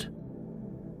was it?"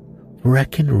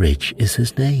 "Breckenridge is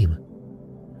his name."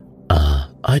 "Ah,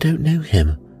 I don't know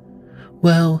him.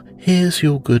 Well, here's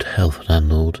your good health,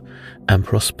 landlord, and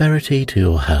prosperity to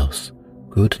your house.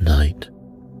 Good night.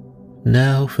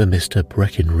 Now for Mr.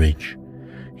 Breckenridge,"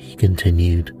 he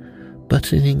continued,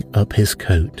 buttoning up his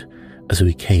coat as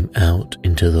we came out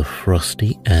into the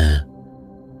frosty air.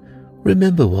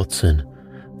 "Remember, Watson,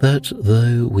 that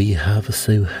though we have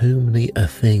so homely a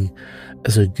thing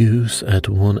as a goose at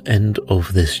one end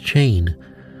of this chain,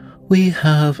 we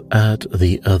have at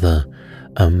the other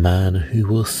a man who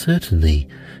will certainly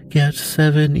get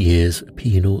 7 years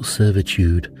penal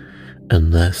servitude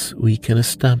unless we can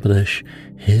establish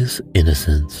his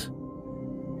innocence.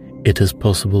 It is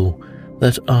possible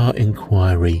that our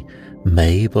inquiry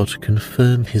may but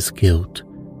confirm his guilt,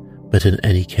 but in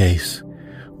any case,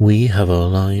 we have a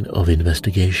line of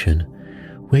investigation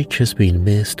which has been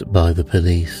missed by the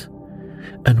police,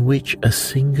 and which a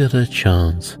singular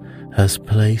chance has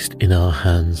placed in our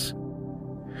hands.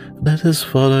 Let us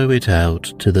follow it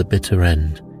out to the bitter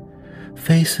end.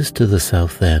 Faces to the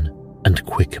south then, and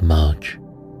quick march."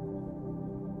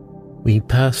 We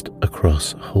passed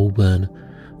across Holborn,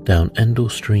 down Endell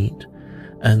Street,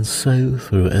 and so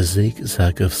through a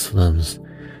zigzag of slums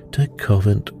to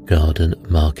Covent Garden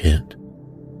Market.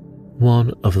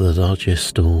 One of the largest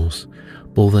stalls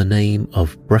bore the name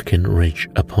of Breckenridge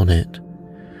upon it,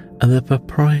 and the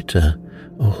proprietor,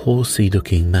 a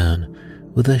horsey-looking man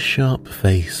with a sharp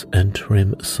face and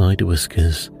trim side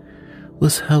whiskers,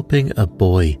 was helping a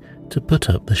boy to put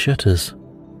up the shutters.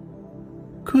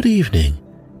 "Good evening.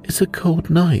 It's a cold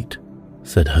night,"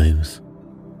 said Holmes.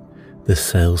 The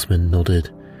salesman nodded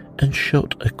and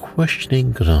shot a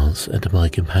questioning glance at my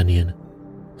companion.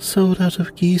 "Sold out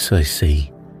of geese, I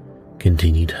see,"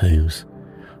 continued Holmes,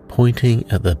 pointing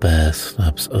at the bare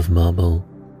slabs of marble.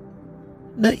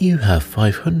 "Let you have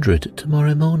 500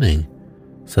 tomorrow morning,"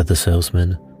 said the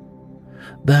salesman.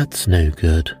 "That's no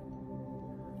good."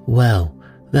 "Well,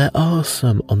 there are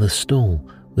some on the stall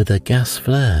with a gas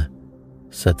flare,"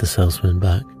 said the salesman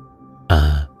back.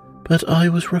 "Ah, but I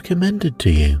was recommended to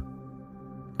you."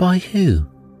 "By who?"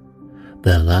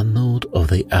 "The landlord of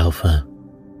the Alpha."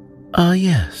 "Ah,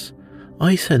 yes,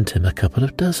 I sent him a couple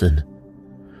of dozen.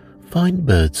 Fine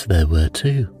birds there were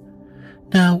too.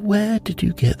 Now, where did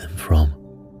you get them from?"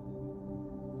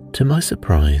 To my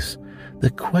surprise, the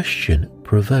question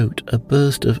provoked a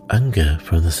burst of anger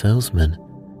from the salesman.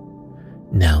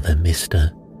 "Now then,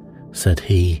 mister," said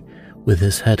he, with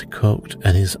his head cocked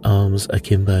and his arms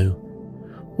akimbo,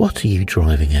 "what are you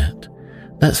driving at?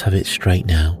 Let's have it straight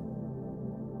now."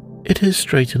 "It is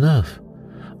straight enough.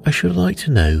 I should like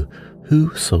to know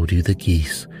who sold you the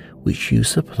geese which you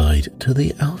supplied to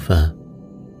the Alpha."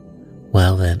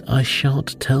 "Well then, I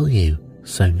shan't tell you,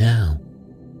 so now."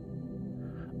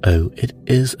 "Oh, it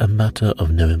is a matter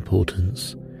of no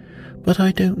importance, but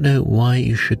I don't know why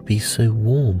you should be so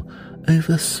warm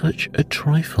over such a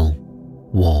trifle."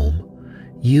 "Warm?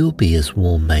 You'll be as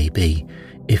warm, maybe,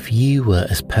 if you were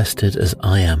as pestered as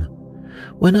I am.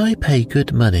 When I pay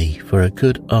good money for a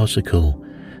good article,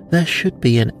 there should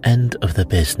be an end of the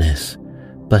business.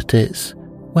 But it's,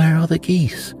 where are the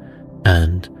geese?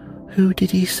 And who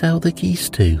did he sell the geese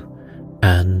to?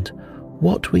 And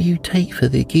what will you take for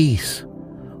the geese?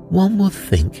 One would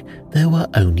think there were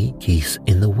only geese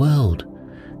in the world,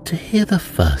 to hear the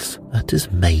fuss that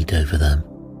is made over them."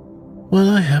 "Well,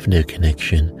 I have no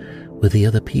connection with the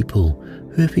other people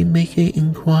who have been making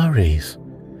inquiries,"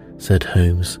 said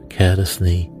Holmes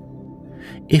carelessly.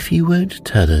 "If you won't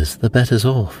tell us, the better's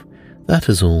off, that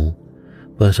is all.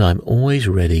 But I'm always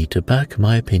ready to back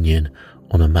my opinion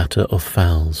on a matter of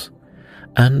fowls,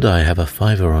 and I have a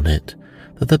fiver on it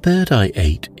that the bird I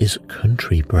ate is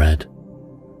country bred."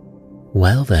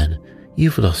 "Well then,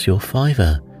 you've lost your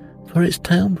fiver, for it's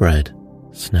town bred,"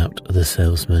 snapped the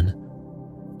salesman.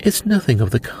 "It's nothing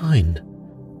of the kind."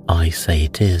 "I say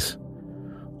it is."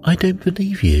 "I don't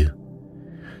believe you."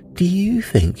 "Do you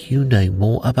think you know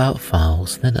more about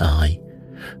fowls than I,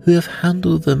 who have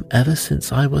handled them ever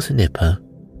since I was a nipper?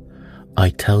 I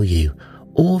tell you,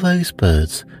 all those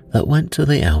birds that went to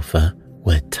the Alpha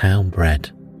were town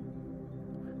bred."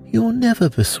 "You'll never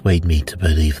persuade me to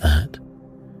believe that."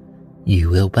 "You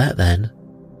will bet then."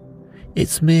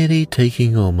 "It's merely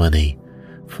taking your money,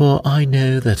 for I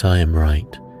know that I am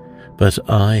right, but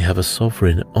I have a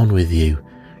sovereign on with you,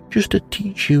 just to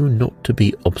teach you not to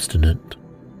be obstinate."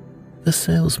 The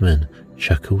salesman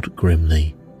chuckled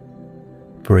grimly.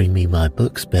 "Bring me my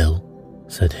books, Bill,"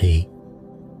 said he.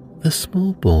 The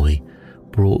small boy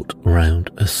brought round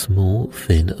a small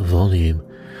thin volume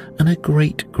and a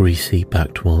great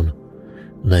greasy-backed one,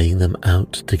 laying them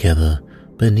out together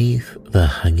beneath the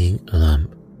hanging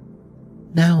lamp.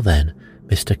 "Now then,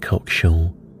 Mr.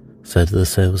 Cockshaw," said the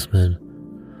salesman,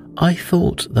 "I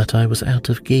thought that I was out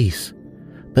of geese,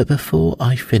 but before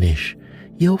I finish,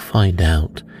 you'll find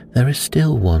out there is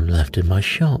still one left in my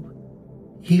shop.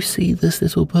 You see this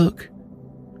little book?"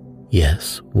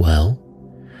 "Yes, well,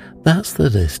 that's the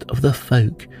list of the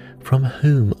folk from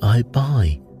whom I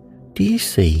buy. Do you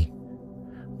see?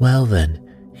 Well then,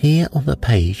 here on the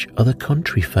page are the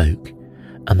country folk,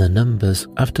 and the numbers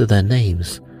after their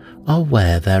names are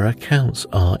where their accounts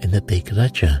are in the big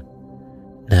ledger.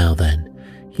 Now then,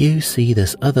 you see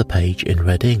this other page in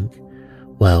red ink?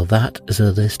 Well, that is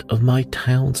a list of my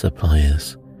town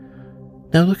suppliers.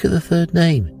 Now look at the third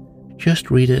name.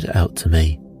 Just read it out to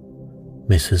me."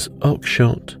 "Mrs.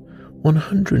 Oxshott,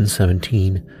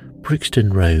 117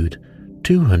 Brixton Road,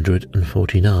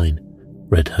 249,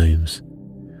 read Holmes.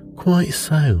 "Quite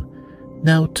so.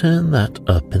 Now turn that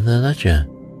up in the ledger."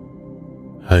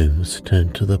 Holmes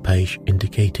turned to the page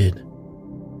indicated.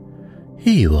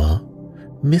 "Here you are,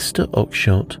 Mr.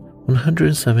 Oxshott,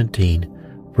 117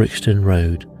 Brixton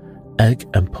Road, egg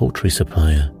and poultry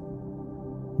supplier.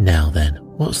 Now then,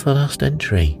 what's the last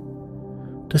entry?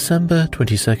 December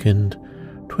 22nd,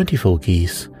 24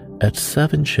 geese at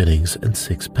 7 shillings and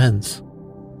 6 pence.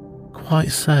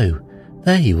 Quite so,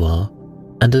 there you are,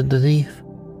 and underneath,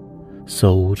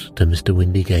 sold to Mr.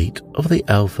 Windygate of the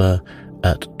Alpha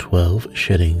at 12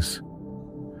 shillings.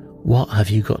 What have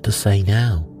you got to say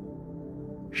now?"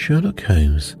 Sherlock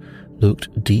Holmes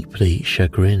looked deeply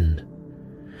chagrined.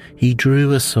 He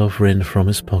drew a sovereign from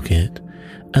his pocket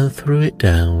and threw it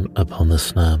down upon the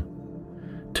slab,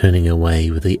 turning away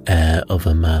with the air of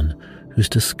a man whose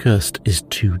disgust is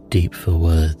too deep for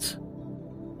words.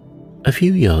 A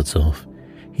few yards off,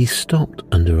 he stopped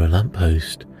under a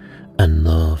lamppost and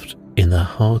laughed in the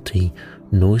hearty,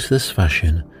 noiseless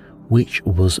fashion which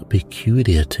was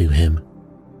peculiar to him.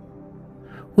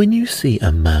 When you see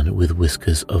a man with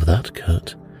whiskers of that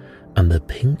cut and the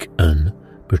pink un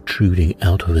protruding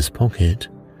out of his pocket,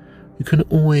 you can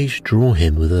always draw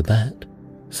him with a bet,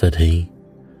 said he.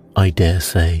 I dare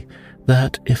say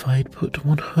that if I had put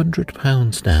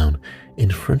 £100 down in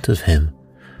front of him,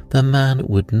 the man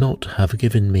would not have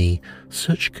given me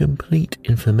such complete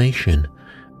information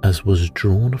as was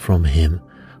drawn from him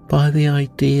by the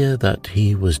idea that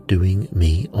he was doing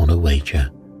me on a wager.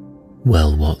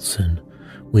 Well, Watson,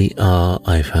 we are,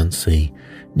 I fancy,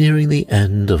 nearing the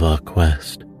end of our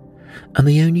quest, and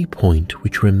the only point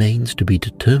which remains to be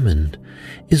determined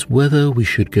is whether we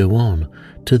should go on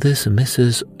to this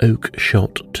Mrs.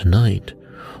 Oakshott tonight,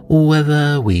 or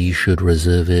whether we should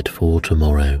reserve it for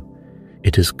tomorrow.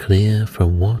 It is clear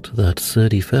from what that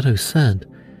surly fellow said,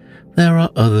 there are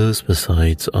others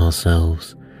besides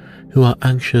ourselves who are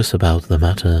anxious about the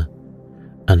matter,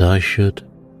 and I should...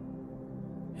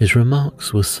 His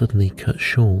remarks were suddenly cut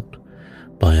short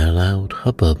by a loud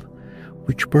hubbub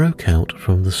which broke out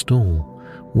from the stall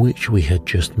which we had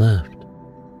just left.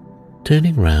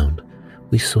 Turning round,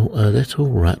 we saw a little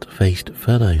rat-faced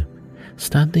fellow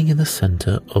standing in the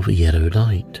centre of a yellow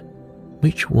light,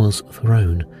 which was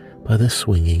thrown by the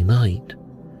swinging light,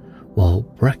 while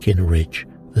Breckenridge,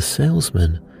 the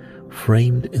salesman,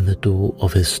 framed in the door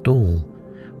of his stall,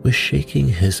 was shaking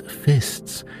his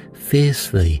fists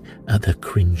fiercely at the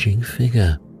cringing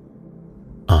figure.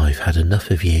 I've had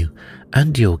enough of you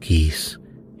and your geese,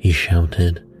 he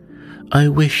shouted. I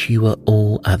wish you were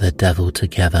all at the devil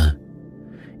together.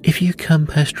 If you come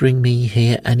pestering me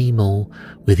here any more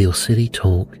with your silly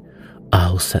talk,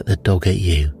 I'll set the dog at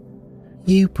you.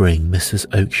 You bring Mrs.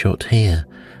 Oakshott here,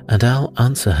 and I'll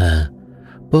answer her.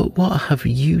 But what have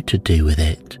you to do with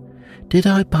it? Did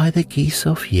I buy the geese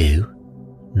off you?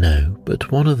 No,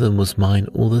 but one of them was mine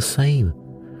all the same,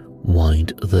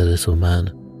 whined the little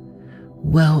man.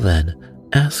 Well then,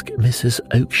 ask Mrs.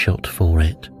 Oakshott for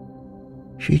it.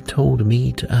 She told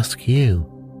me to ask you.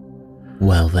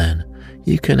 Well then,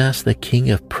 you can ask the King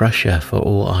of Prussia for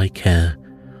all I care.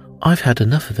 I've had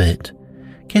enough of it.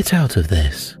 Get out of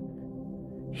this.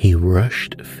 He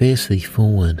rushed fiercely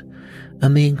forward,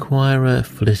 and the inquirer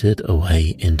flitted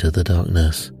away into the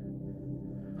darkness.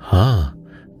 Ha!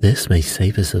 This may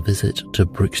save us a visit to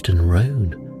Brixton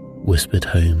Road, whispered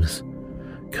Holmes.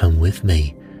 Come with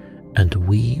me, and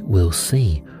we will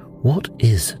see what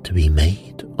is to be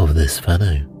made of this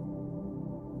fellow.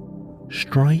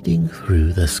 Striding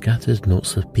through the scattered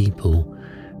knots of people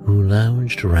who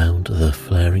lounged round the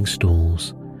flaring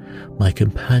stalls, my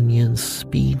companion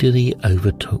speedily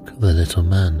overtook the little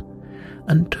man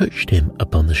and touched him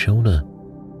upon the shoulder.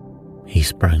 He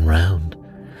sprang round,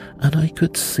 and I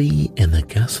could see in the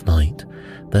gaslight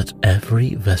that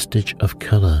every vestige of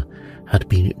colour had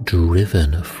been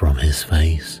driven from his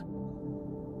face.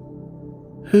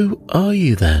 "Who are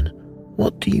you, then?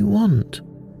 What do you want?"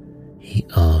 he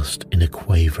asked in a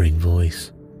quavering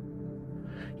voice.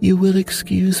 "You will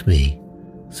excuse me,"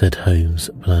 said Holmes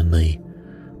blandly,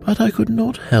 "but I could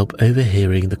not help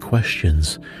overhearing the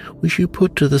questions which you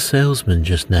put to the salesman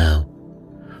just now.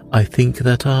 I think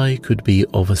that I could be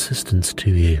of assistance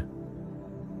to you."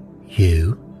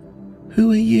 "You?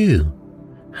 Who are you?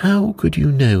 How could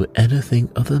you know anything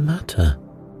of the matter?"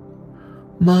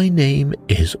 "My name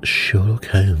is Sherlock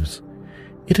Holmes.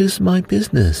 It is my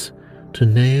business to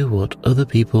know what other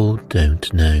people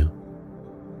don't know."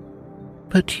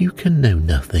 "But you can know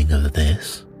nothing of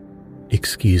this."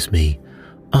 "Excuse me,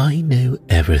 I know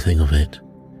everything of it.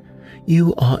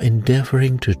 You are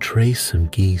endeavouring to trace some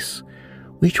geese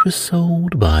which were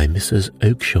sold by Mrs.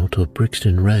 Oakshott of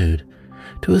Brixton Road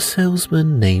to a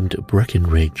salesman named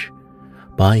Breckenridge,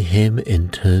 by him in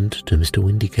turn to Mr.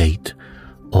 Windigate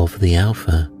of the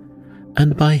Alpha,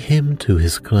 and by him to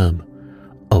his club,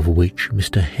 of which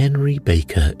Mr. Henry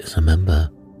Baker is a member."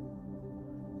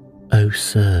 "Oh,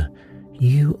 sir,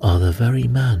 you are the very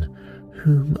man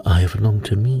whom I have longed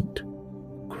to meet,"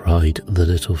 cried the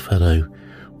little fellow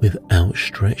with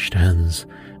outstretched hands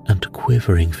and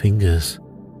quivering fingers.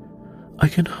 "I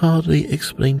can hardly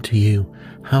explain to you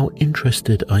how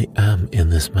interested I am in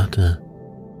this matter."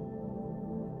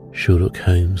 Sherlock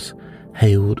Holmes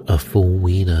hailed a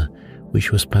four-wheeler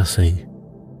which was passing.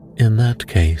 "In that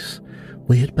case,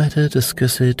 we had better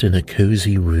discuss it in a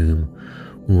cosy room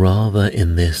rather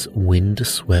in this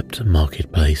wind-swept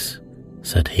marketplace,"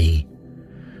 said he.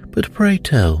 "But pray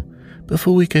tell,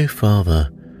 before we go farther,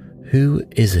 who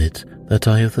is it that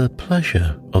I have the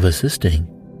pleasure of assisting?"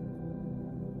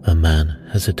 The man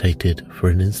hesitated for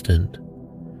an instant.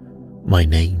 "My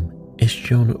name is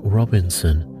John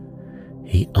Robinson,"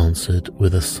 he answered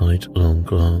with a sidelong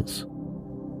glance.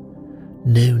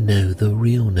 No, the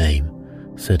real name,"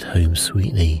 said Holmes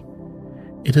sweetly.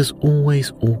 "It is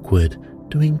always awkward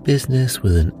doing business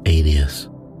with an alias."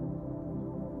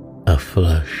 A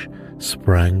flush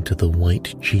sprang to the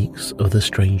white cheeks of the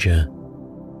stranger.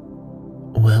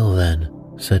 "Well then,"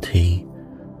 said he,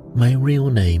 "my real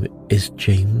name is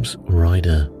James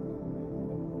Ryder."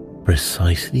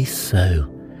 "Precisely so,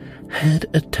 head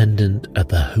attendant at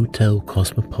the Hotel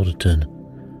Cosmopolitan.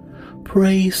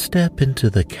 Pray step into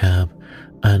the cab,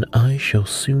 and I shall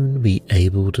soon be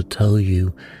able to tell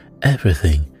you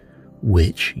everything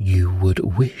which you would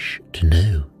wish to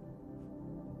know."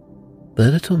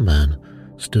 The little man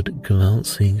stood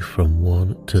glancing from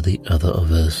one to the other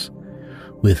of us,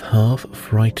 with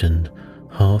half-frightened,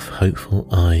 half-hopeful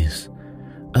eyes,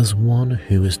 as one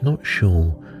who is not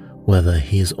sure whether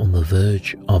he is on the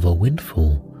verge of a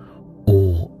windfall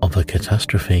or of a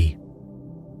catastrophe.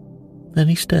 Then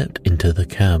he stepped into the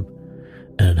cab,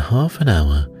 and in half an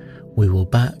hour we were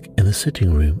back in the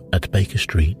sitting-room at Baker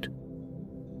Street.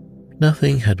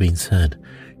 Nothing had been said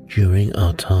during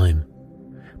our time,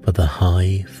 but the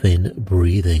high, thin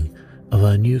breathing of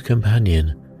our new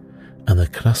companion and the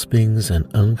claspings and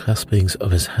unclaspings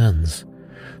of his hands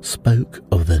spoke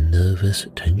of the nervous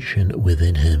tension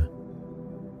within him.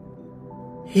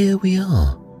 "Here we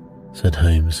are," said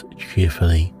Holmes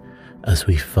cheerfully as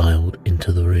we filed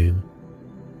into the room.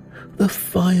 "The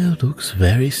fire looks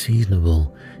very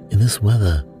seasonable in this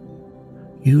weather.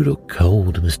 You look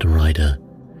cold, Mr. Ryder.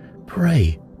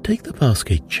 Pray take the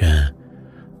basket chair.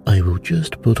 I will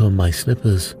just put on my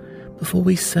slippers before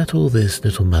we settle this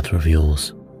little matter of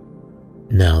yours.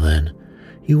 Now then,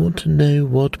 you want to know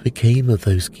what became of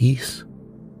those geese?"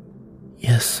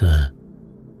 "Yes, sir.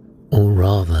 Or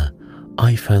rather,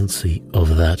 I fancy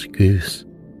of that goose.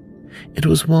 It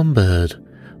was one bird,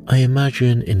 I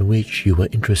imagine, in which you were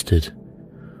interested,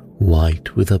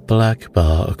 white with a black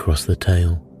bar across the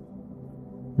tail."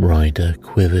 Ryder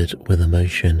quivered with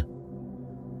emotion.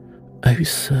 "Oh,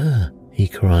 sir," he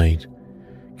cried,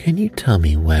 "can you tell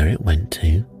me where it went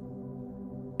to?"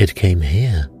 "It came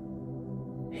here."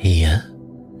 "Here?"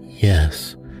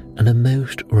 "Yes, and a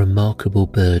most remarkable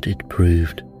bird it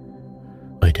proved.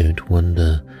 I don't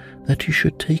wonder that you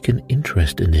should take an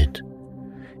interest in it.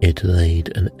 It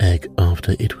laid an egg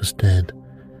after it was dead,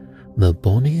 the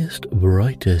bonniest,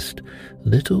 brightest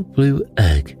little blue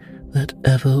egg that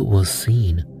ever was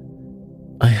seen.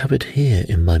 I have it here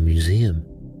in my museum."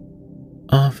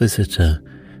 Our visitor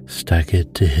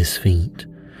staggered to his feet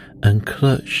and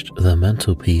clutched the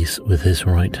mantelpiece with his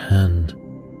right hand.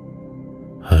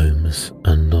 Holmes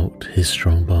unlocked his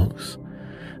strongbox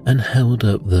and held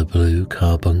up the blue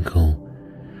carbuncle,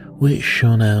 which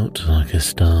shone out like a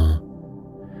star,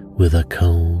 with a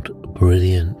cold,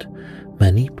 brilliant,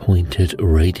 many-pointed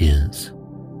radiance.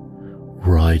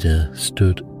 Ryder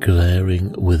stood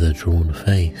glaring with a drawn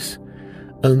face,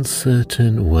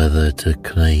 uncertain whether to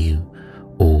claim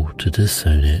or to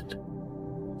disown it.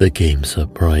 "The game's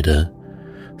up, Ryder,"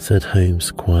 said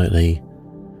Holmes quietly.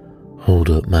 "Hold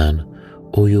up, man,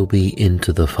 or you'll be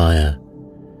into the fire.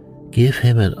 Give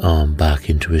him an arm back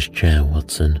into his chair,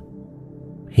 Watson.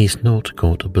 He's not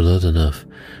got blood enough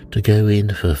to go in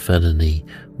for felony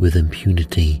with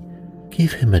impunity.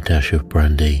 Give him a dash of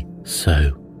brandy,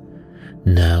 so.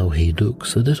 Now he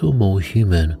looks a little more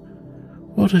human.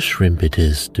 What a shrimp it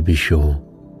is, to be sure."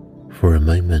 For a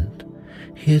moment,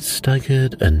 he had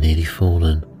staggered and nearly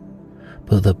fallen,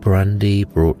 but the brandy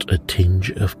brought a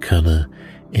tinge of colour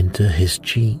into his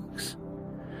cheeks,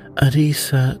 and he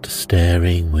sat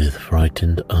staring with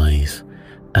frightened eyes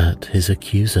at his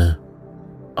accuser.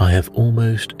 "I have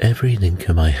almost every link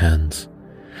in my hands,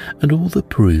 and all the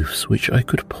proofs which I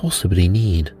could possibly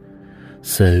need,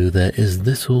 so there is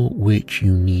little which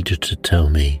you need to tell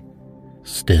me.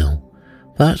 Still,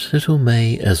 that little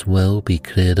may as well be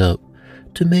cleared up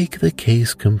to make the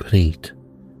case complete.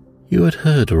 You had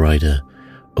heard, Ryder,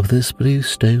 of this blue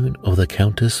stone of the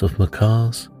Countess of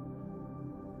Macquar's?"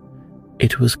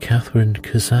 "It was Catherine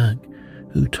Casac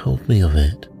who told me of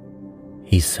it,"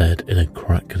 he said in a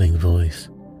crackling voice.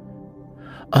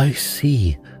 "I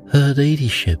see her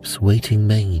ladyship's waiting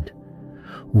maid.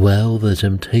 Well, the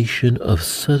temptation of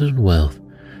sudden wealth,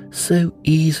 so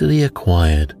easily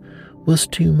acquired, was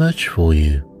too much for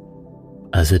you,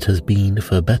 as it has been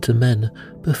for better men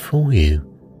before you,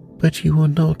 but you were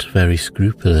not very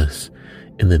scrupulous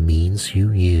in the means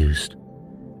you used.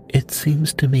 It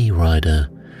seems to me, Ryder,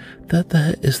 that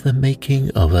there is the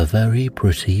making of a very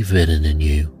pretty villain in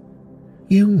you.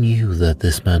 You knew that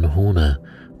this man Horner,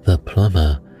 the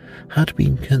plumber, had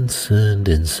been concerned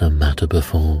in some matter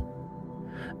before,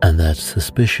 and that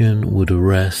suspicion would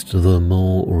rest the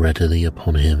more readily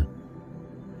upon him.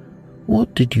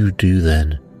 What did you do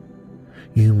then?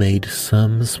 You made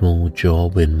some small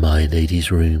job in my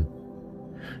lady's room,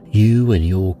 you and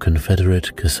your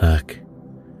confederate Casac,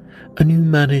 and you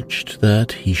managed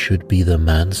that he should be the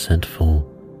man sent for.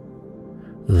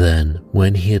 Then,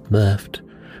 when he had left,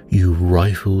 you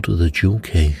rifled the jewel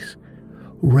case,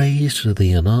 raised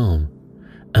the alarm,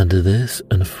 and this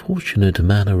unfortunate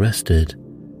man arrested.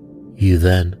 You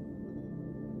then—"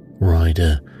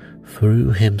 Ryder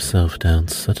threw himself down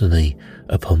suddenly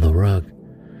upon the rug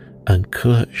and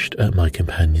clutched at my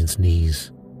companion's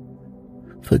knees.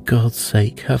 "For God's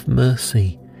sake, have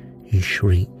mercy," he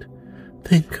shrieked.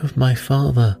 "Think of my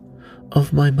father,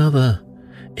 of my mother.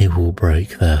 It will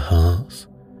break their hearts.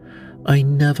 I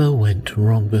never went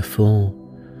wrong before.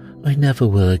 I never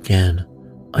will again.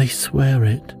 I swear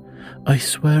it. I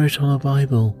swear it on a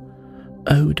Bible.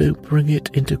 Oh, don't bring it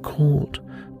into court.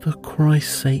 For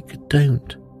Christ's sake,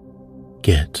 don't."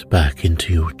 "Get back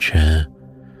into your chair,"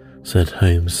 said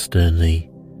Holmes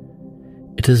sternly.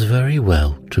 "It is very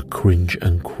well to cringe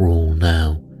and crawl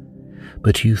now,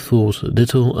 but you thought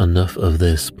little enough of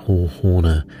this poor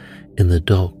Horner in the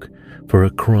dock for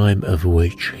a crime of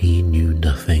which he knew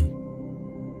nothing."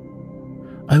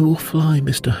 "I will fly,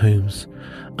 Mr. Holmes.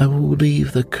 I will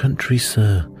leave the country,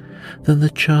 sir. Then the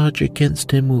charge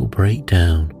against him will break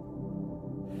down."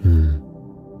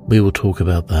 We will talk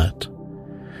about that.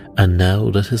 And now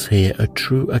let us hear a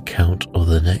true account of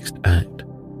the next act.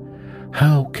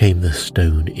 How came the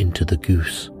stone into the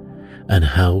goose, and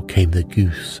how came the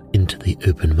goose into the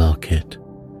open market?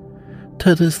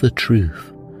 Tell us the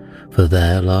truth, for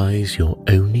there lies your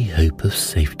only hope of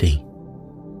safety.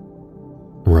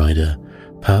 Ryder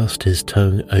passed his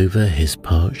tongue over his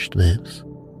parched lips.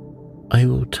 "I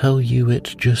will tell you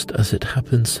it just as it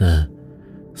happened, sir,"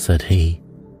 said he.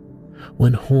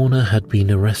 "When Horner had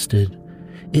been arrested,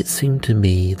 it seemed to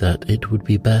me that it would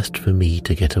be best for me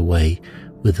to get away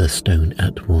with the stone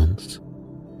at once,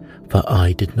 for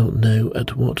I did not know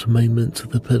at what moment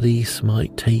the police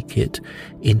might take it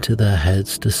into their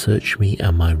heads to search me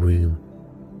and my room.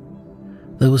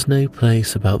 There was no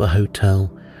place about the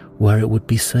hotel where it would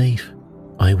be safe.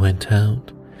 I went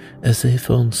out, as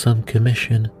if on some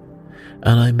commission,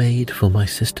 and I made for my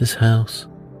sister's house.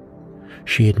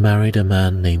 She had married a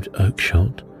man named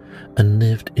Oakshott and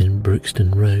lived in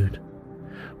Brixton Road,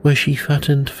 where she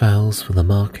fattened fowls for the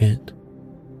market.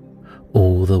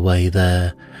 All the way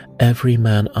there, every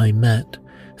man I met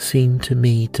seemed to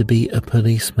me to be a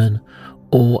policeman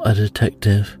or a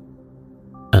detective,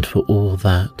 and for all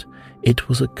that, it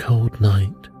was a cold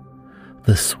night.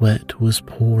 The sweat was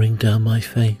pouring down my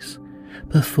face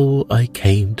before I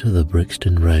came to the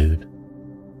Brixton Road.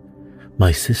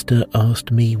 My sister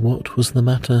asked me what was the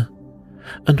matter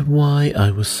and why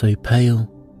I was so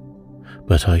pale,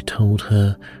 but I told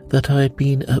her that I had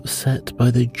been upset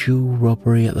by the jewel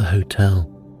robbery at the hotel.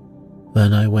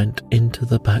 Then I went into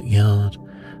the backyard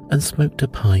and smoked a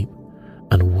pipe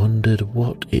and wondered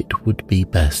what it would be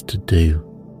best to do.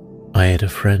 I had a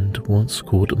friend once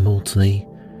called Maltney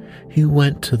who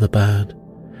went to the bad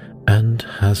and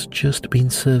has just been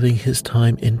serving his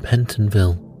time in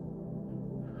Pentonville.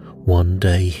 One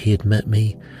day he had met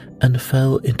me and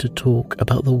fell into talk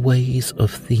about the ways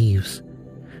of thieves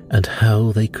and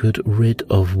how they could rid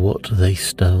of what they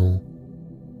stole.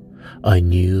 I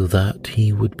knew that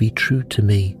he would be true to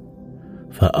me,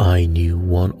 for I knew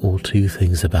one or two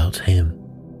things about him.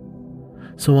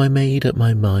 So I made up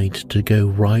my mind to go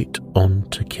right on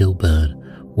to Kilburn,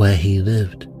 where he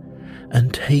lived,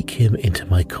 and take him into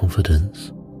my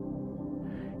confidence.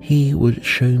 He would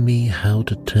show me how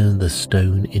to turn the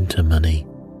stone into money,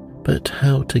 but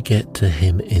how to get to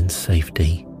him in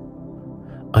safety.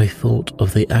 I thought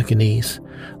of the agonies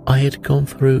I had gone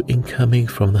through in coming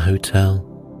from the hotel.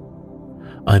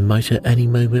 I might at any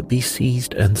moment be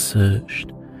seized and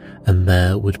searched, and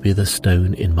there would be the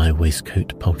stone in my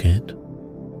waistcoat pocket.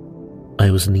 I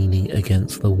was leaning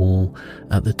against the wall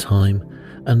at the time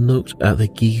and looked at the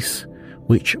geese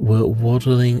which were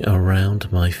waddling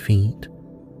around my feet,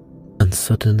 and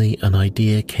suddenly an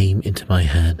idea came into my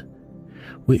head,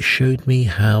 which showed me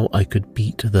how I could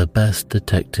beat the best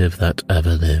detective that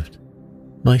ever lived.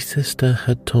 My sister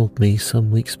had told me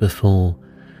some weeks before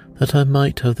that I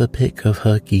might have the pick of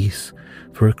her geese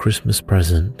for a Christmas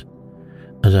present,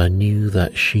 and I knew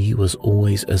that she was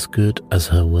always as good as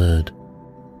her word.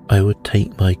 I would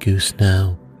take my goose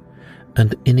now,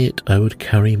 and in it I would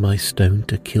carry my stone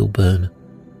to Kilburn.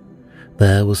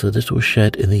 There was a little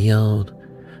shed in the yard,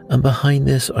 and behind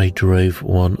this I drove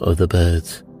one of the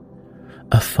birds,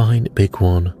 a fine big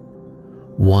one,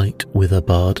 white with a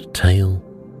barred tail.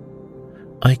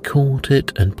 I caught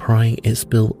it, and prying its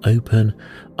bill open,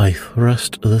 I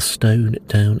thrust the stone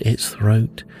down its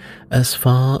throat as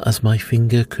far as my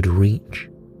finger could reach.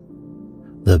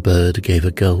 The bird gave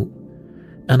a gulp,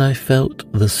 and I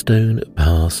felt the stone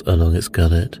pass along its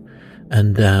gullet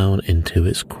and down into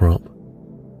its crop.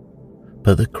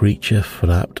 But the creature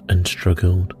flapped and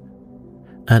struggled,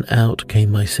 and out came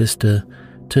my sister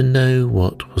to know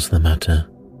what was the matter.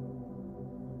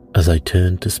 As I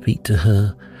turned to speak to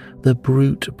her, the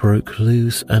brute broke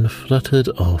loose and fluttered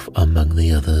off among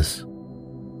the others.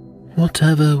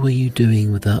 "Whatever were you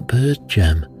doing with that bird,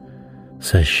 Jem?"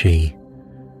 says she.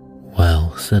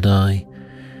 "Well," said I,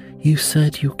 "you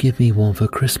said you'd give me one for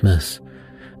Christmas,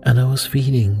 and I was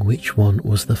feeling which one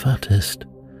was the fattest."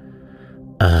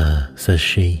 "Ah," says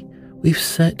she, "we've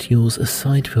set yours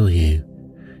aside for you.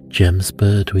 Jem's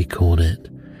bird, we call it.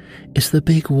 It's the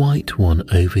big white one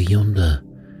over yonder.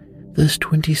 There's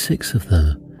 26 of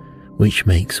them, which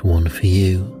makes one for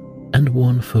you and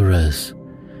one for us,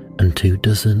 and 2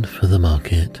 dozen for the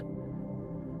market."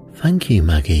 "Thank you,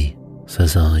 Maggie,"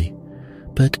 says I,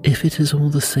 "but if it is all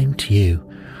the same to you,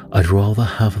 I'd rather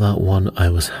have that one I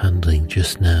was handling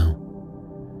just now."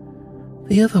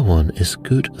 "The other one is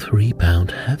good 3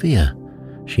 pound heavier,"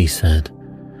 she said.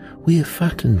 "We have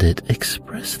fattened it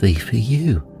expressly for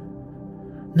you."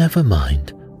 "Never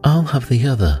mind, I'll have the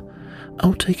other.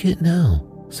 I'll take it now,"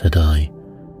 said I.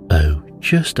 "Oh,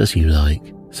 just as you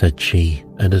like," said she,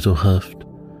 a little huffed.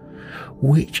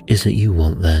 "Which is it you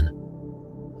want then?"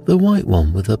 "The white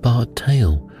one with the barred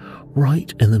tail,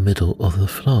 right in the middle of the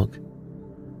flock."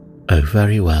 "Oh,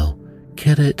 very well.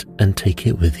 Kill it and take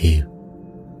it with you."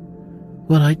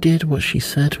 Well, I did what she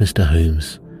said, Mr.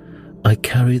 Holmes. I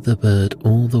carried the bird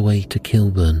all the way to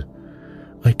Kilburn.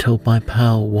 I told my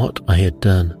pal what I had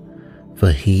done,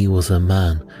 for he was a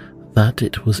man that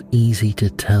it was easy to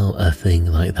tell a thing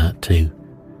like that to.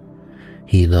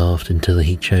 He laughed until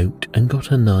he choked and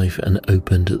got a knife and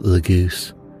opened the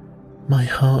goose. My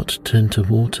heart turned to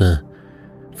water,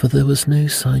 for there was no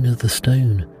sign of the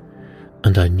stone,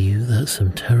 and I knew that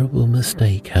some terrible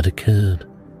mistake had occurred.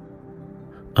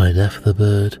 I left the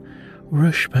bird,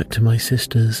 rushed back to my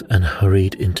sister's, and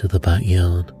hurried into the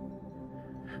backyard.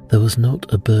 There was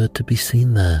not a bird to be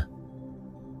seen there.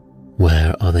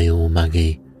 "Where are they all,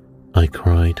 Maggie?" I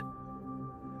cried.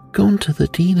 "Gone to the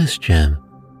dealers, Jem."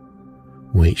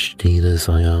 "Which dealers?"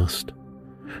 I asked.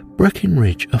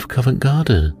 "Breckenridge of Covent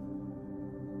Garden."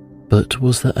 "But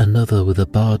was there another with a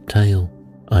barred tail?"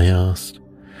 I asked.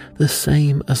 The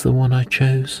same as the one I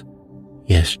chose?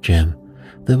 Yes, Jem,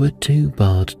 there were two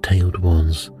barred-tailed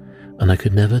ones, and I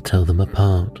could never tell them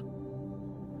apart.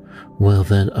 Well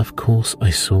then, of course I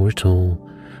saw it all,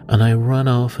 and I ran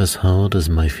off as hard as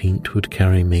my feet would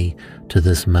carry me to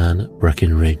this man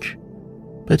Breckenridge.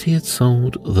 But he had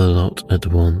sold the lot at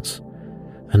once,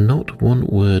 and not one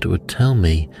word would tell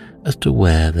me as to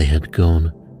where they had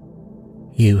gone.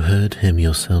 You heard him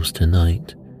yourselves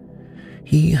tonight.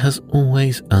 He has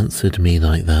always answered me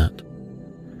like that.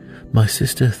 My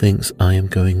sister thinks I am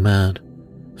going mad.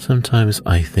 Sometimes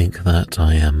I think that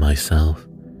I am myself.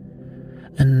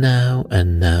 And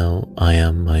now I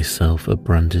am myself a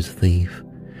branded thief,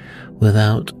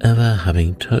 without ever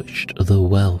having touched the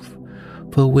wealth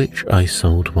for which I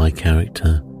sold my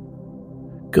character.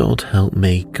 God help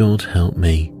me, God help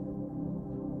me.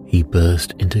 He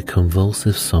burst into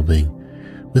convulsive sobbing,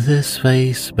 with his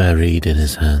face buried in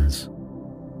his hands.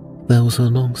 There was a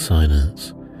long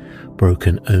silence,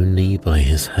 broken only by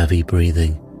his heavy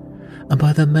breathing and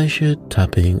by the measured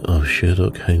tapping of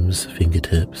Sherlock Holmes'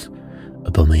 fingertips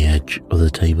upon the edge of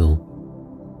the table.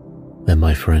 Then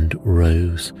my friend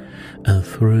rose and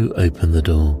threw open the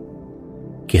door.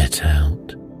 "Get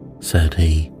out," said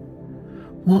he.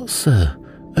 "What, sir?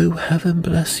 Oh, heaven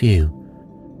bless you."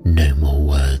 "No more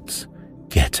words.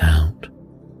 Get out."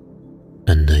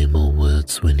 And no more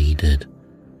words were needed.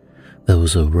 There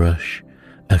was a rush,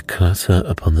 a clatter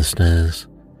upon the stairs,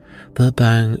 the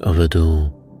bang of a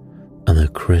door, and the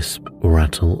crisp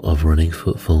rattle of running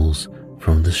footfalls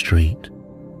from the street.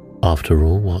 "After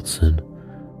all, Watson,"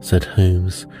 said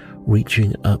Holmes,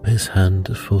 reaching up his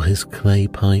hand for his clay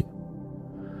pipe,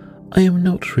 "I am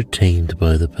not retained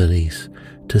by the police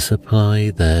to supply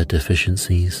their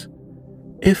deficiencies.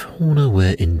 If Horner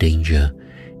were in danger,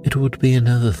 it would be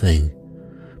another thing,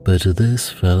 but this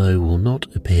fellow will not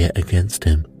appear against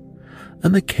him,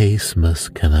 and the case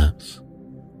must collapse.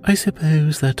 I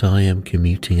suppose that I am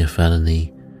commuting a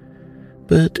felony,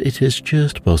 but it is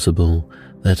just possible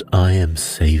that I am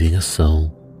saving a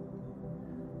soul.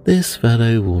 This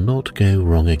fellow will not go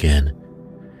wrong again.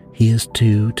 He is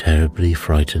too terribly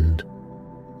frightened.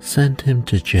 Send him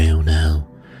to jail now,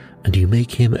 and you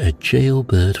make him a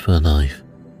jailbird for life.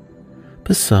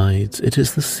 Besides, it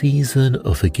is the season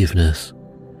of forgiveness.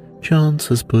 Chance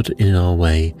has put in our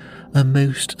way a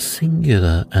most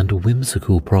singular and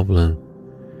whimsical problem,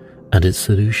 and its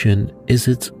solution is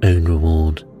its own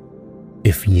reward.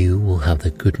 If you will have the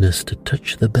goodness to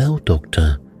touch the bell,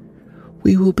 Doctor,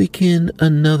 we will begin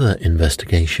another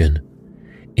investigation,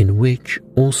 in which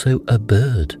also a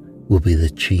bird will be the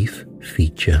chief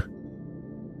feature."